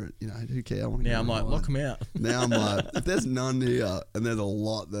over it. You know, who cares? I want to Now I'm like, lock them out. Now I'm like, if there's none here and there's a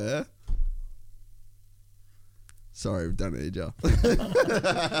lot there, sorry, we don't need you.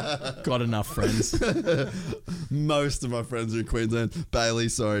 Got enough friends. Most of my friends are in Queensland. Bailey,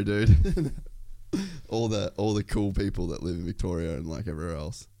 sorry, dude. all the cool people that live in Victoria and like everywhere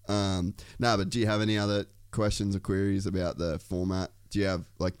else. No, but do you have any other questions or queries about the format? Do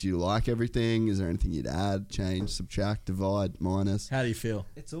you like everything? Is there anything you'd add, change, subtract, divide, minus? How do you feel?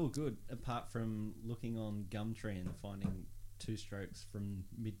 It's all good, apart from looking on Gumtree and finding two strokes from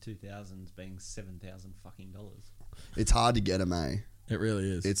mid 2000s being $7,000 fucking dollars. It's hard to get them, eh? It really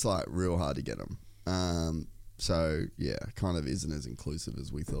is. It's like real hard to get them. So yeah, kind of isn't as inclusive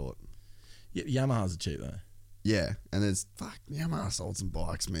as we thought. Yamahas are cheap though. Yeah, and there's Yamaha sold some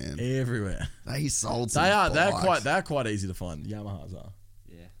bikes, man. Everywhere. They sold some They are. bikes. They're quite easy to find. Yamahas are.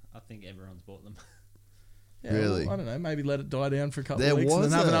 Yeah, I think everyone's bought them. Yeah, Really? well, I don't know. Maybe let it die down for a couple There of weeks and was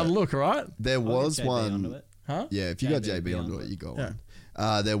then have a- another look. All right? There I'll get was JB onto one. it. Huh? Yeah, if you got JB JB onto onto it, you got Yeah.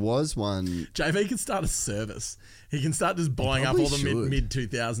 one. There was one. JV can start a service. He can start just buying up probably all the should. mid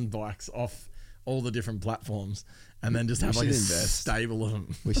 2000 bikes off all the different platforms, and then just We have like a should invest. stable of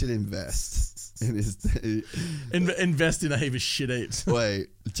them. We should invest in his. Invest in a heap of shit heaps. Wait,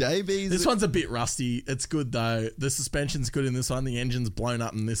 JB's. This one's a bit rusty. It's good though. The suspension's good in this one. The engine's blown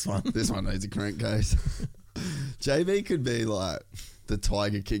up in this one. This one needs a crankcase. JB could be like the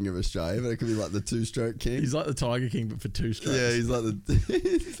Tiger King of Australia, but it could be like the two-stroke king. He's like the Tiger King, but for two strokes. Yeah, he's like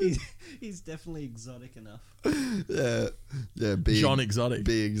the. He's definitely exotic enough. yeah. Big, John Exotic.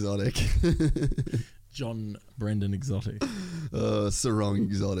 Big exotic. John Brendan Exotic. Sarong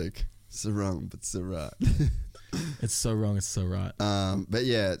exotic. Sarong, but Sarat. It's so wrong. It's so right. But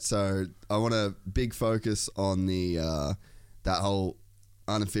yeah, so I want a big focus on the that whole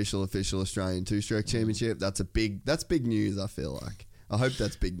unofficial official Australian two-stroke championship. That's big news. I feel like. I hope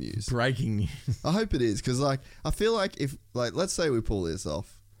that's big news. Breaking news. I hope it is because like I feel like if like let's say we pull this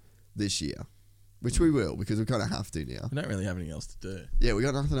off this year, which we will because we kind of have to now. We don't really have anything else to do. Yeah, we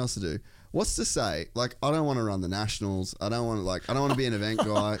got nothing else to do. What's to say? Like, I don't want to run the nationals. I don't want to be an event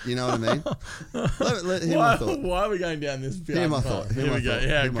guy. You know what I mean? Hear my thought. Why are we going down this? Hear my thought. Hear Here my we go. thought.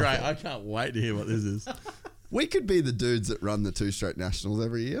 Yeah, Hear my great. thought. I can't wait to hear what this is. We could be the dudes that run the two-stroke nationals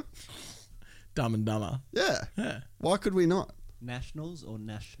every year. Dumb and Dumber. Yeah. Yeah. Why could we not? Nationals or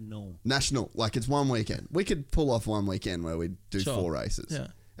national? National, like it's one weekend. We could pull off one weekend where we do Sure. 4 races Yeah.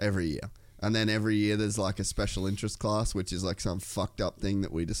 every year. And then every year there's like a special interest class, which is like some fucked up thing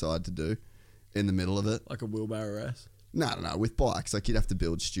that we decide to do in the middle of it. Like a wheelbarrow race. No, with bikes. Like you'd have to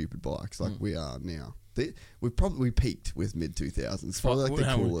build stupid bikes like we are now. We peaked with mid-2000s. Probably like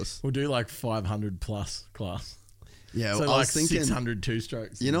the coolest. We'll do like 500 plus class. Yeah, So I like was thinking, 600 two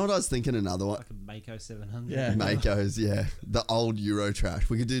strokes. you know what I was thinking? Another one. Like a Mako 700? Yeah. Mako's, yeah. The old Euro trash.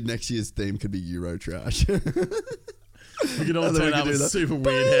 We could do next year's theme could be Euro trash. We could all And then turn we up could do with that. super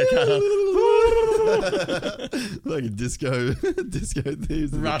weird haircut. Like a disco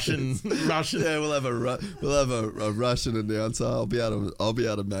themes. Russian. Yeah, we'll have a Russian announcer. I'll be able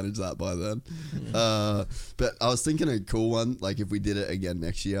to manage that by then. But I was thinking a cool one. Like if we did it again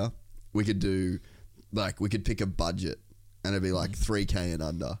next year, we could pick a budget, and it'd be like $3,000 and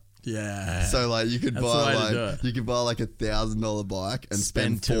under. Yeah. So like you could That's the way to do it. you could buy like $1,000 bike and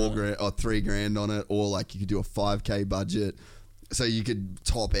spend Spend $4,000 or $3,000 on it, or like you could do a $5,000 budget. So you could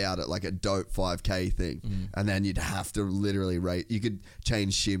top out at like a dope $5,000 thing, and then you'd have to literally rate. You could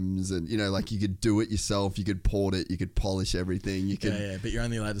change shims, and like you could do it yourself. You could port it. You could polish everything. You could, yeah, but you're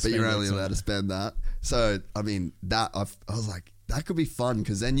only allowed to but spend you're that only sort allowed of- to spend that. So I mean that I was like that could be fun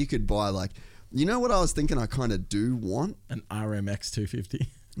because then you could buy like what I was thinking. I kind of do want. an RMX 250.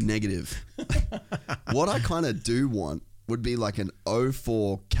 Negative. What I kind of do want would be like an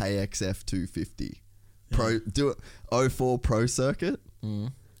 04 KXF 250. Do it 04 Pro Circuit.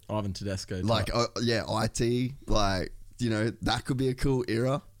 Ivan Tedesco. Like, IT. Like, that could be a cool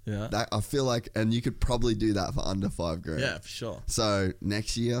era. Yeah. That I feel like, and you could probably do that for under $5,000. Yeah, for sure. So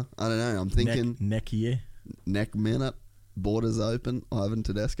next year, I don't know. I'm thinking neck year. neck minute, borders open. Ivan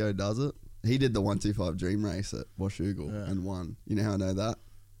Tedesco does it. He did the 125 Dream Race at Washougal and won. You know how I know that?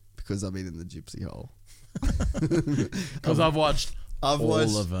 Because I've been in the gypsy hole. Because I've watched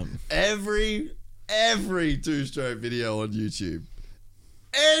all of them. Every two-stroke video on YouTube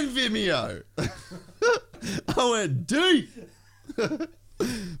and Vimeo. I went deep.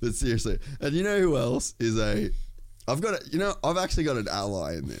 But seriously, and you know who else is I've actually got an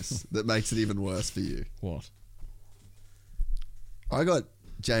ally in this that makes it even worse for you. What? I got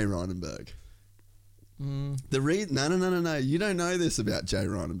Jay Reinenberg. No. You don't know this about Jay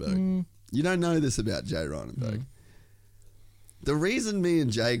Reinenberg. You don't know this about Jay Reinenberg. The reason me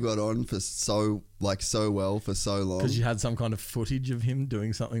and Jay got on for so well for so long. Because you had some kind of footage of him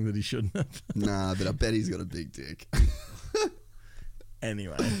doing something that he shouldn't have. Nah, but I bet he's got a big dick.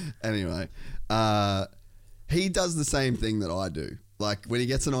 Anyway, he does the same thing that I do. Like when he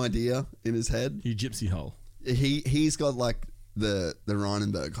gets an idea in his head, you gypsy hole. He's got like the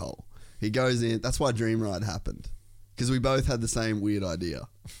Reinenberg hole. He goes in. That's why Dream Ride happened, because we both had the same weird idea,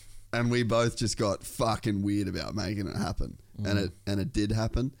 and we both just got fucking weird about making it happen, and it did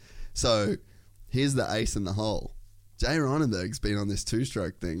happen. So here's the ace in the hole. Jay Reinenberg's been on this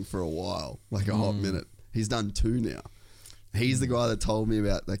two-stroke thing for a while, like a hot minute. He's done 2 now. He's the guy that told me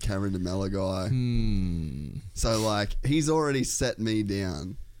about the Cameron DeMella guy. So like he's already set me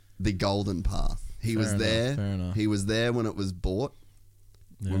down the golden path. He was there. Fair enough. He was there when it was bought.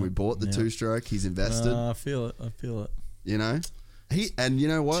 Yeah, when we bought the two-stroke, he's invested. I feel it. You know? And you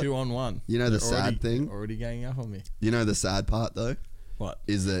know what? 2 on 1. You know the sad thing? Already ganging up on me. You know the sad part though? What?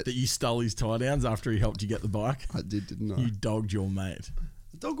 Is that you stole his tie downs after he helped you get the bike? I did, didn't I? You dogged your mate.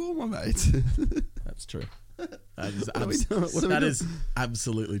 I dog all my mates. That's true. That is, What are we is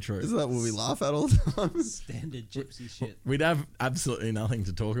absolutely true. Isn't that what we laugh at all the time? Standard gypsy shit. We'd have absolutely nothing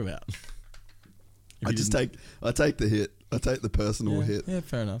to talk about. I take the hit. I take the personal hit. Yeah,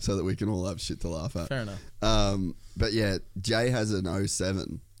 fair enough. So that we can all have shit to laugh at. Fair enough. But yeah, Jay has an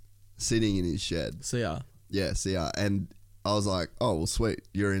 07 sitting in his shed. CR. Yeah, CR. And I was like, oh, well, sweet.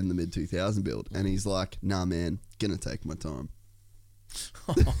 You're in the mid-2000 build. And he's like, nah, man, gonna take my time.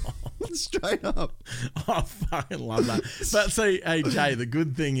 Straight up. I fucking love that. But see, hey, Jay, the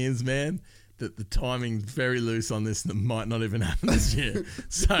good thing is, man, that the timing's very loose on this and it might not even happen this year.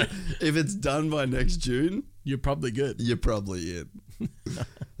 So if it's done by next June, you're probably good. You're probably in.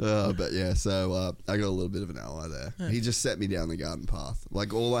 But yeah, so I got a little bit of an ally there. Yeah. He just set me down the garden path.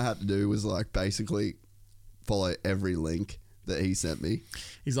 Like all I had to do was like basically follow every link that he sent me.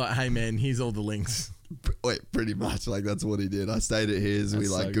 He's like, hey man, here's all the links. Wait, pretty much. Like that's what he did. I stayed at his. That's we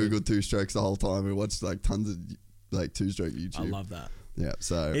like so Googled two strokes the whole time. We watched like tons of like two stroke YouTube. I love that. Yeah.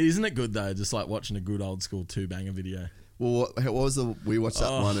 So isn't it good though? Just like watching a good old school 2-banger video. Well, what was we watched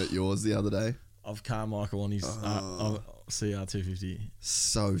that one at yours the other day of Carmichael on his CR250.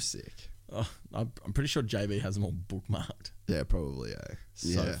 So sick. I'm pretty sure JB has them all bookmarked. Yeah, probably.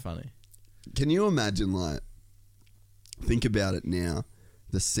 So funny. Can you imagine, like, think about it now,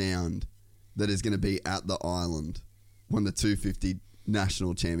 the sound that is going to be at the island when the 250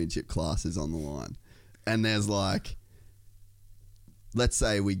 national championship class is on the line. And there's like, let's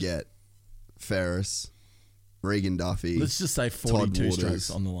say we get Ferris, Regan Duffy. Let's just say 42 strokes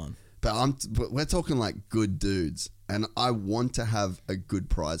on the line. But we're talking like good dudes. And I want to have a good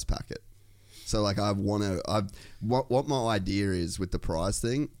prize packet. So like what my idea is with the prize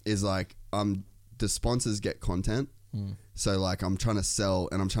thing is like, the sponsors get content. So like I'm trying to sell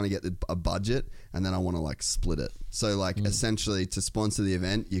and I'm trying to get a budget and then I want to like split it. So like essentially to sponsor the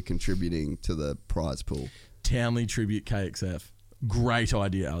event, you're contributing to the prize pool. Townley Tribute KXF. Great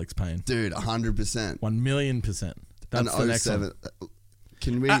idea, Alex Payne. Dude, 100%. 1,000,000%. That's the next one.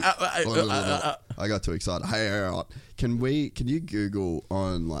 Can we... I got too excited. Hey, can you Google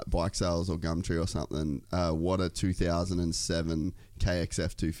on like Bike Sales or Gumtree or something what a 2007 KXF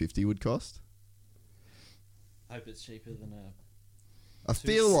 250 would cost? I hope it's cheaper than I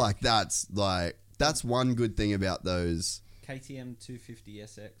feel like that's one good thing about those. KTM 250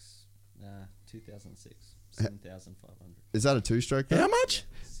 SX 2006 7,500. Is that a two-stroke? How much?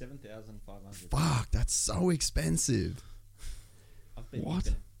 Yeah, 7,500. Fuck, that's so expensive. What?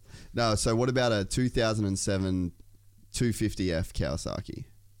 Looking. No, so what about a 2007 250F Kawasaki?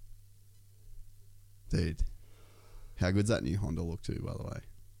 Dude, how good's that new Honda look too, by the way?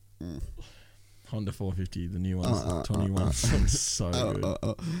 Honda 450, the new ones, 21. Looks so good.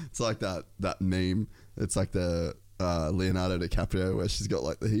 It's like that meme. It's like the Leonardo DiCaprio where she's got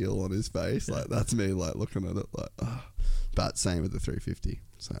like the heel on his face. Like that's me like looking at it like, but same with the 350.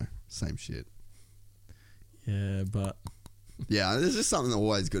 So same shit. Yeah, but... Yeah, there's just something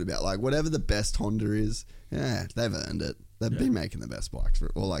always good about like whatever the best Honda is, yeah, they've earned it. They've been making the best bikes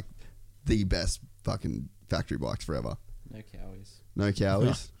or like the best fucking factory bikes forever. No cowies. No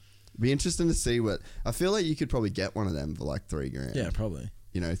cowies. Be interesting to see what. I feel like you could probably get one of them for like $3,000. Yeah, probably.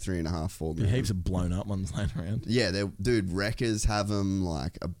 You know, 3.5, 4 There grand. are heaps of blown up ones laying around. Yeah, dude, wreckers have them,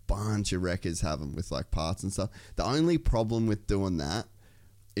 like a bunch of wreckers have them with like parts and stuff. The only problem with doing that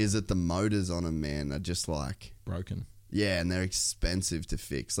is that the motors on them, man, are just like, Broken. yeah, and they're expensive to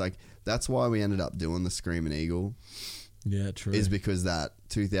fix. Like, that's why we ended up doing the Screaming Eagle, Yeah, true. is because that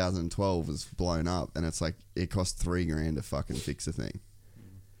 2012 was blown up, and it's like, it cost $3,000 to fucking fix a thing.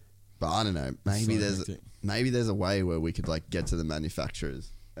 But I don't know, maybe So hectic. there's a way where we could like get to the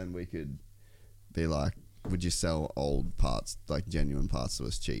manufacturers and we could be like, would you sell old parts, like genuine parts to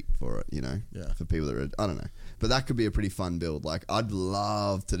us cheap for it, you know? Yeah. For people that are, I don't know. But that could be a pretty fun build. Like, I'd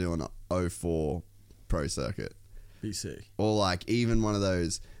love to do an 04 Pro Circuit. Be sick. Or like even one of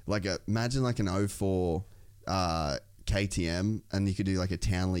those, like imagine like an 04 KTM, and you could do like a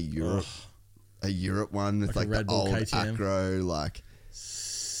Townley Europe. A Europe one with Like a like, Red the Bull old KTM. acro, like,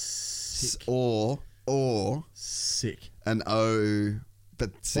 Sick. or Sick. an O, but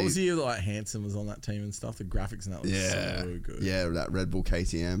see, What was the year that like Hanson was on that team and stuff? The graphics and that was so good. yeah, that Red Bull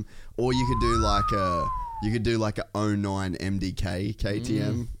KTM. Or you could do like a 09 MDK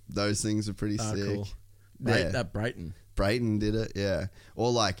KTM. Those things are pretty sick. Cool. Yeah. That Brayton. Brayton did it, yeah.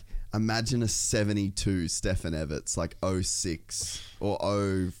 Or like imagine a 72 Stefan Everts, like 06 or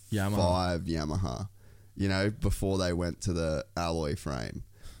 05 Yamaha, you know, before they went to the alloy frame.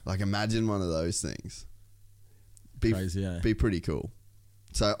 Like imagine one of those things. Crazy, yeah. Be pretty cool.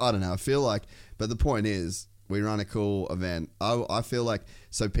 So I don't know. I feel like, but the point is, we run a cool event. I feel like,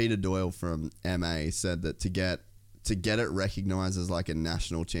 so Peter Doyle from MA said that to get it recognized as like a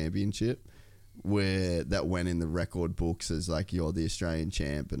national championship, where that went in the record books as like you're the Australian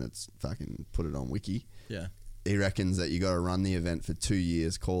champ, and it's fucking put it on Wiki. Yeah. He reckons that you got to run the event for 2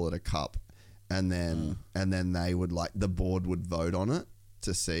 years, call it a cup, and then they would like, the board would vote on it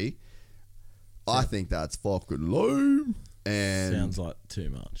to see. I think that's fucking lame. And Sounds like too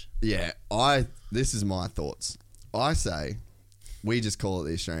much. yeah, this is my thoughts. I say we just call it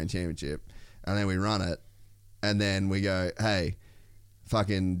the Australian Championship, and then we run it, and then we go, hey,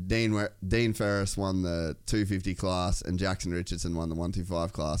 fucking Dean Ferris won the 250 class, and Jackson Richardson won the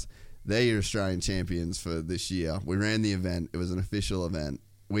 125 class. They're your Australian champions for this year. We ran the event. It was an official event.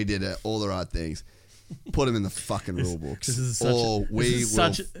 We did all the right things. Put them in the fucking rule books. This is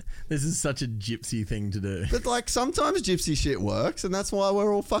such a gypsy thing to do. But like sometimes gypsy shit works, and that's why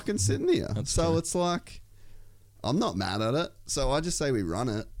we're all fucking sitting here. So it's like, I'm not mad at it. So I just say we run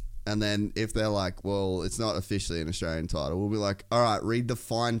it, and then if they're like, well, it's not officially an Australian title, we'll be like, all right, read the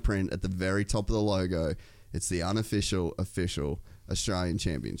fine print at the very top of the logo. It's the unofficial, official Australian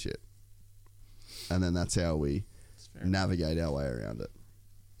Championship, and then that's how we navigate our way around it.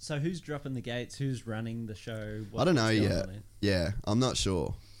 So who's dropping the gates? Who's running the show? I don't know what's going yet. on there? Yeah, I'm not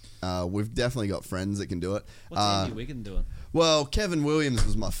sure. We've definitely got friends that can do it. What's Andy Wiggin doing? Well, Kevin Williams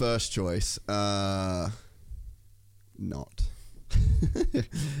was my first choice. Not.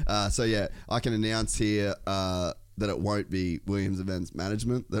 So yeah, I can announce here that it won't be Williams Events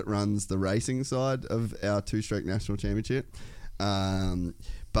Management that runs the racing side of our two-stroke national championship.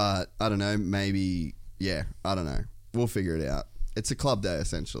 But I don't know, maybe, yeah, I don't know. We'll figure it out. It's a club day,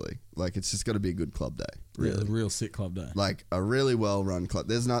 essentially. Like, it's just got to be a good club day. Really. Yeah, a real sick club day. Like, a really well-run club.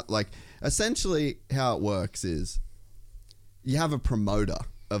 There's not, like, essentially how it works is you have a promoter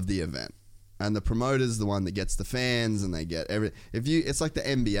of the event. And the promoter's the one that gets the fans, and they get it's like the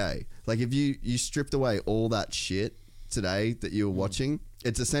NBA. Like, if you stripped away all that shit today that you were watching,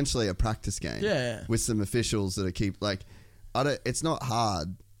 it's essentially a practice game. Yeah. With some officials that are it's not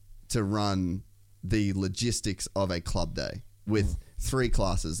hard to run the logistics of a club day with 3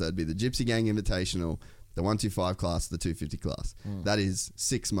 classes. That'd be the Gypsy Gang Invitational, the 125 class, the 250 class. That is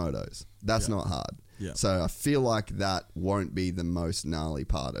 6 motos. That's not hard. Yeah. So I feel like that won't be the most gnarly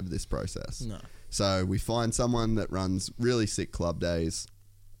part of this process. No. So we find someone that runs really sick club days.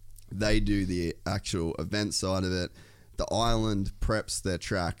 They do the actual event side of it. The island preps their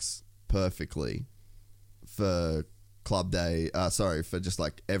tracks perfectly for club day. For just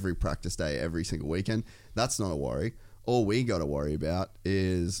like every practice day, every single weekend. That's not a worry. All we got to worry about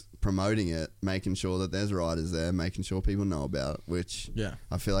is promoting it, making sure that there's riders there, making sure people know about it, which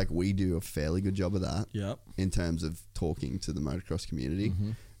I feel like we do a fairly good job of that. Yep. In terms of talking to the motocross community.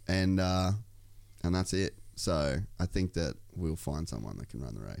 And that's it. So I think that we'll find someone that can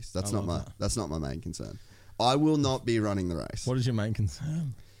run the race. That's not my main concern. I will not be running the race. What is your main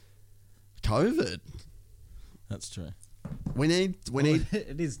concern? COVID. That's true. We need.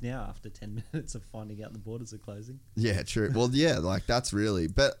 It is now after 10 minutes of finding out the borders are closing. Yeah, true. Well, yeah, like that's really.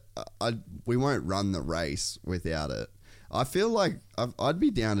 But we won't run the race without it. I feel like I'd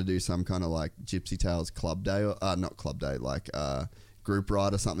be down to do some kind of like Gypsy Tales club day, or not club day, like group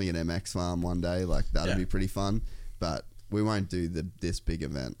ride or something at MX Farm one day. Like that'd be pretty fun. But we won't do this big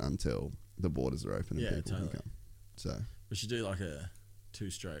event until the borders are open and people can come. So we should do like a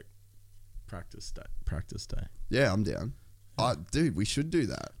 2-stroke practice day. Yeah, I'm down. Dude, we should do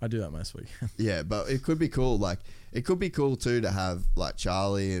that. I do that most week. Yeah, but it could be cool. Like, it could be cool too to have like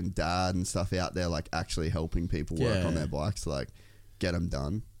Charlie and Dad and stuff out there, like actually helping people work on their bikes, like get them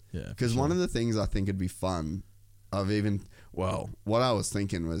done. Yeah, because one of the things I think would be fun, what I was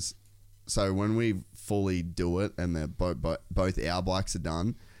thinking was, so when we fully do it and they're both our bikes are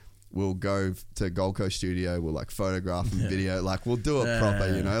done, we'll go to Gold Coast Studio. We'll like photograph and video. Like we'll do it proper,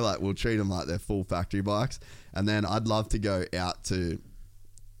 you know. Like we'll treat them like they're full factory bikes. And then I'd love to go out to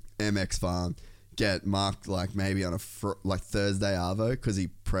MX Farm, get Mark like maybe on a Thursday Arvo because he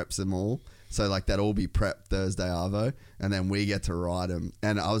preps them all. So like that all be prepped Thursday Arvo, and then we get to ride them.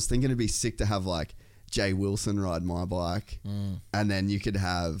 And I was thinking it'd be sick to have like Jay Wilson ride my bike, and then you could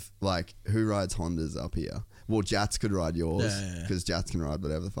have like who rides Hondas up here. Well, Jats could ride yours because Jats can ride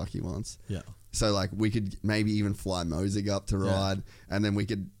whatever the fuck he wants. Yeah. So like we could maybe even fly Mosig up to ride, and then we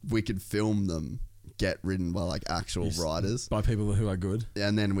could film them get ridden by like actual riders, by people who are good,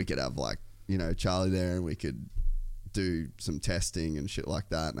 and then we could have like Charlie there, and we could do some testing and shit like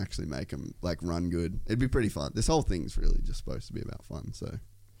that, and actually make them like run good. It'd be pretty fun. This whole thing's really just supposed to be about fun, so.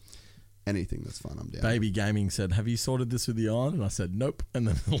 Anything that's fun, I'm down. Baby Gaming said, "Have you sorted this with the iron?" And I said, "Nope." And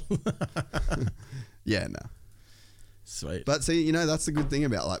then, yeah, no. Sweet. But see, that's the good thing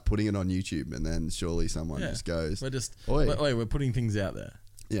about like putting it on YouTube, and then surely someone just goes, we're putting things out there.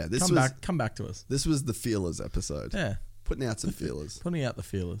 Yeah, come back to us. This was the feelers episode. Yeah, putting out some feelers. Putting out the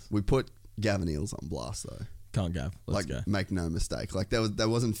feelers. We put Gav and Eels on blast though. Can't Gav. Let's go. Make no mistake. Like there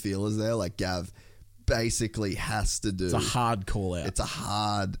wasn't feelers there. Like Gav basically has to do. It's a hard call out. It's a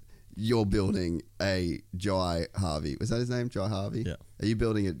hard. You're building a Jai Harvey. Was that his name? Jai Harvey? Yeah. Are you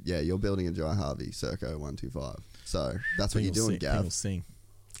building it? Yeah, you're building a Jai Harvey Circo 125. So that's what you're doing, Gav. Sing.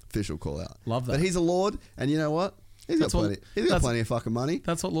 Official call out. Love that. But he's a lord, and you know what? He's got plenty of fucking money.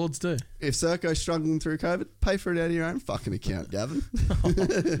 That's what lords do. If Circo's struggling through COVID, pay for it out of your own fucking account, Gavin.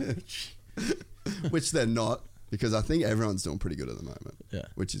 Which they're not, because I think everyone's doing pretty good at the moment. Yeah.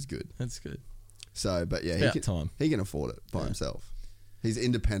 Which is good. That's good. So, but yeah, he can afford it by himself. He's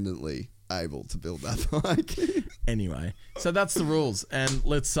independently able to build that bike. Anyway, so that's the rules, and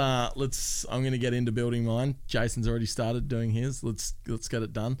let's. I'm going to get into building mine. Jason's already started doing his. Let's get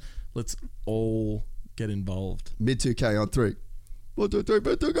it done. Let's all get involved. Mid 2K on 3. 1, 2, 3,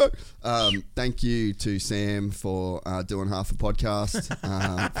 mid 2 go. Thank you to Sam for doing half a podcast.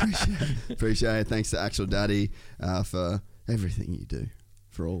 Appreciate it. Thanks to Actual Daddy for everything you do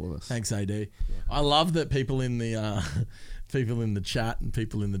for all of us. Thanks, AD. Yeah. I love that people in the. People in the chat and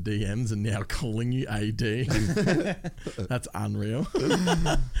people in the DMs are now calling you AD. That's unreal.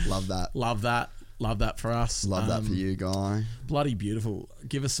 Love that. Love that. Love that for us. Love that for you, Guy. Bloody beautiful.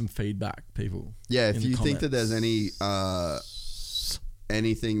 Give us some feedback, people. Yeah, if you think that there's any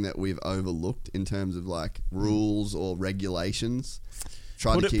anything that we've overlooked in terms of like rules or regulations,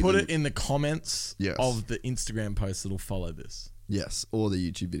 put it in the comments of the Instagram post that'll follow this. Yes, or the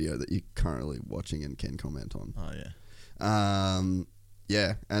YouTube video that you're currently watching and can comment on. Oh yeah.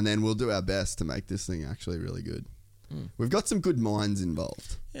 Yeah, and then we'll do our best to make this thing actually really good. We've got some good minds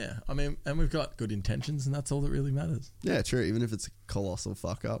involved. Yeah, I mean, and we've got good intentions, and that's all that really matters. Yeah, true. Even if it's a colossal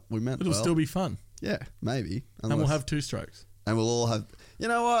fuck up, it'll still be fun. Yeah, maybe. And we'll have 2 strokes. And we'll all have. You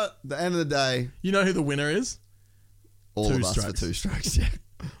know what? At the end of the day, you know who the winner is? All of us for 2 strokes. Yeah,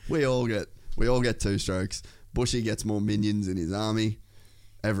 we all get 2 strokes. Bushy gets more minions in his army.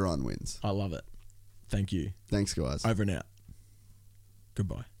 Everyone wins. I love it. Thank you. Thanks, guys. Over and out.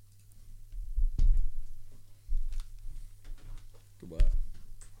 Goodbye.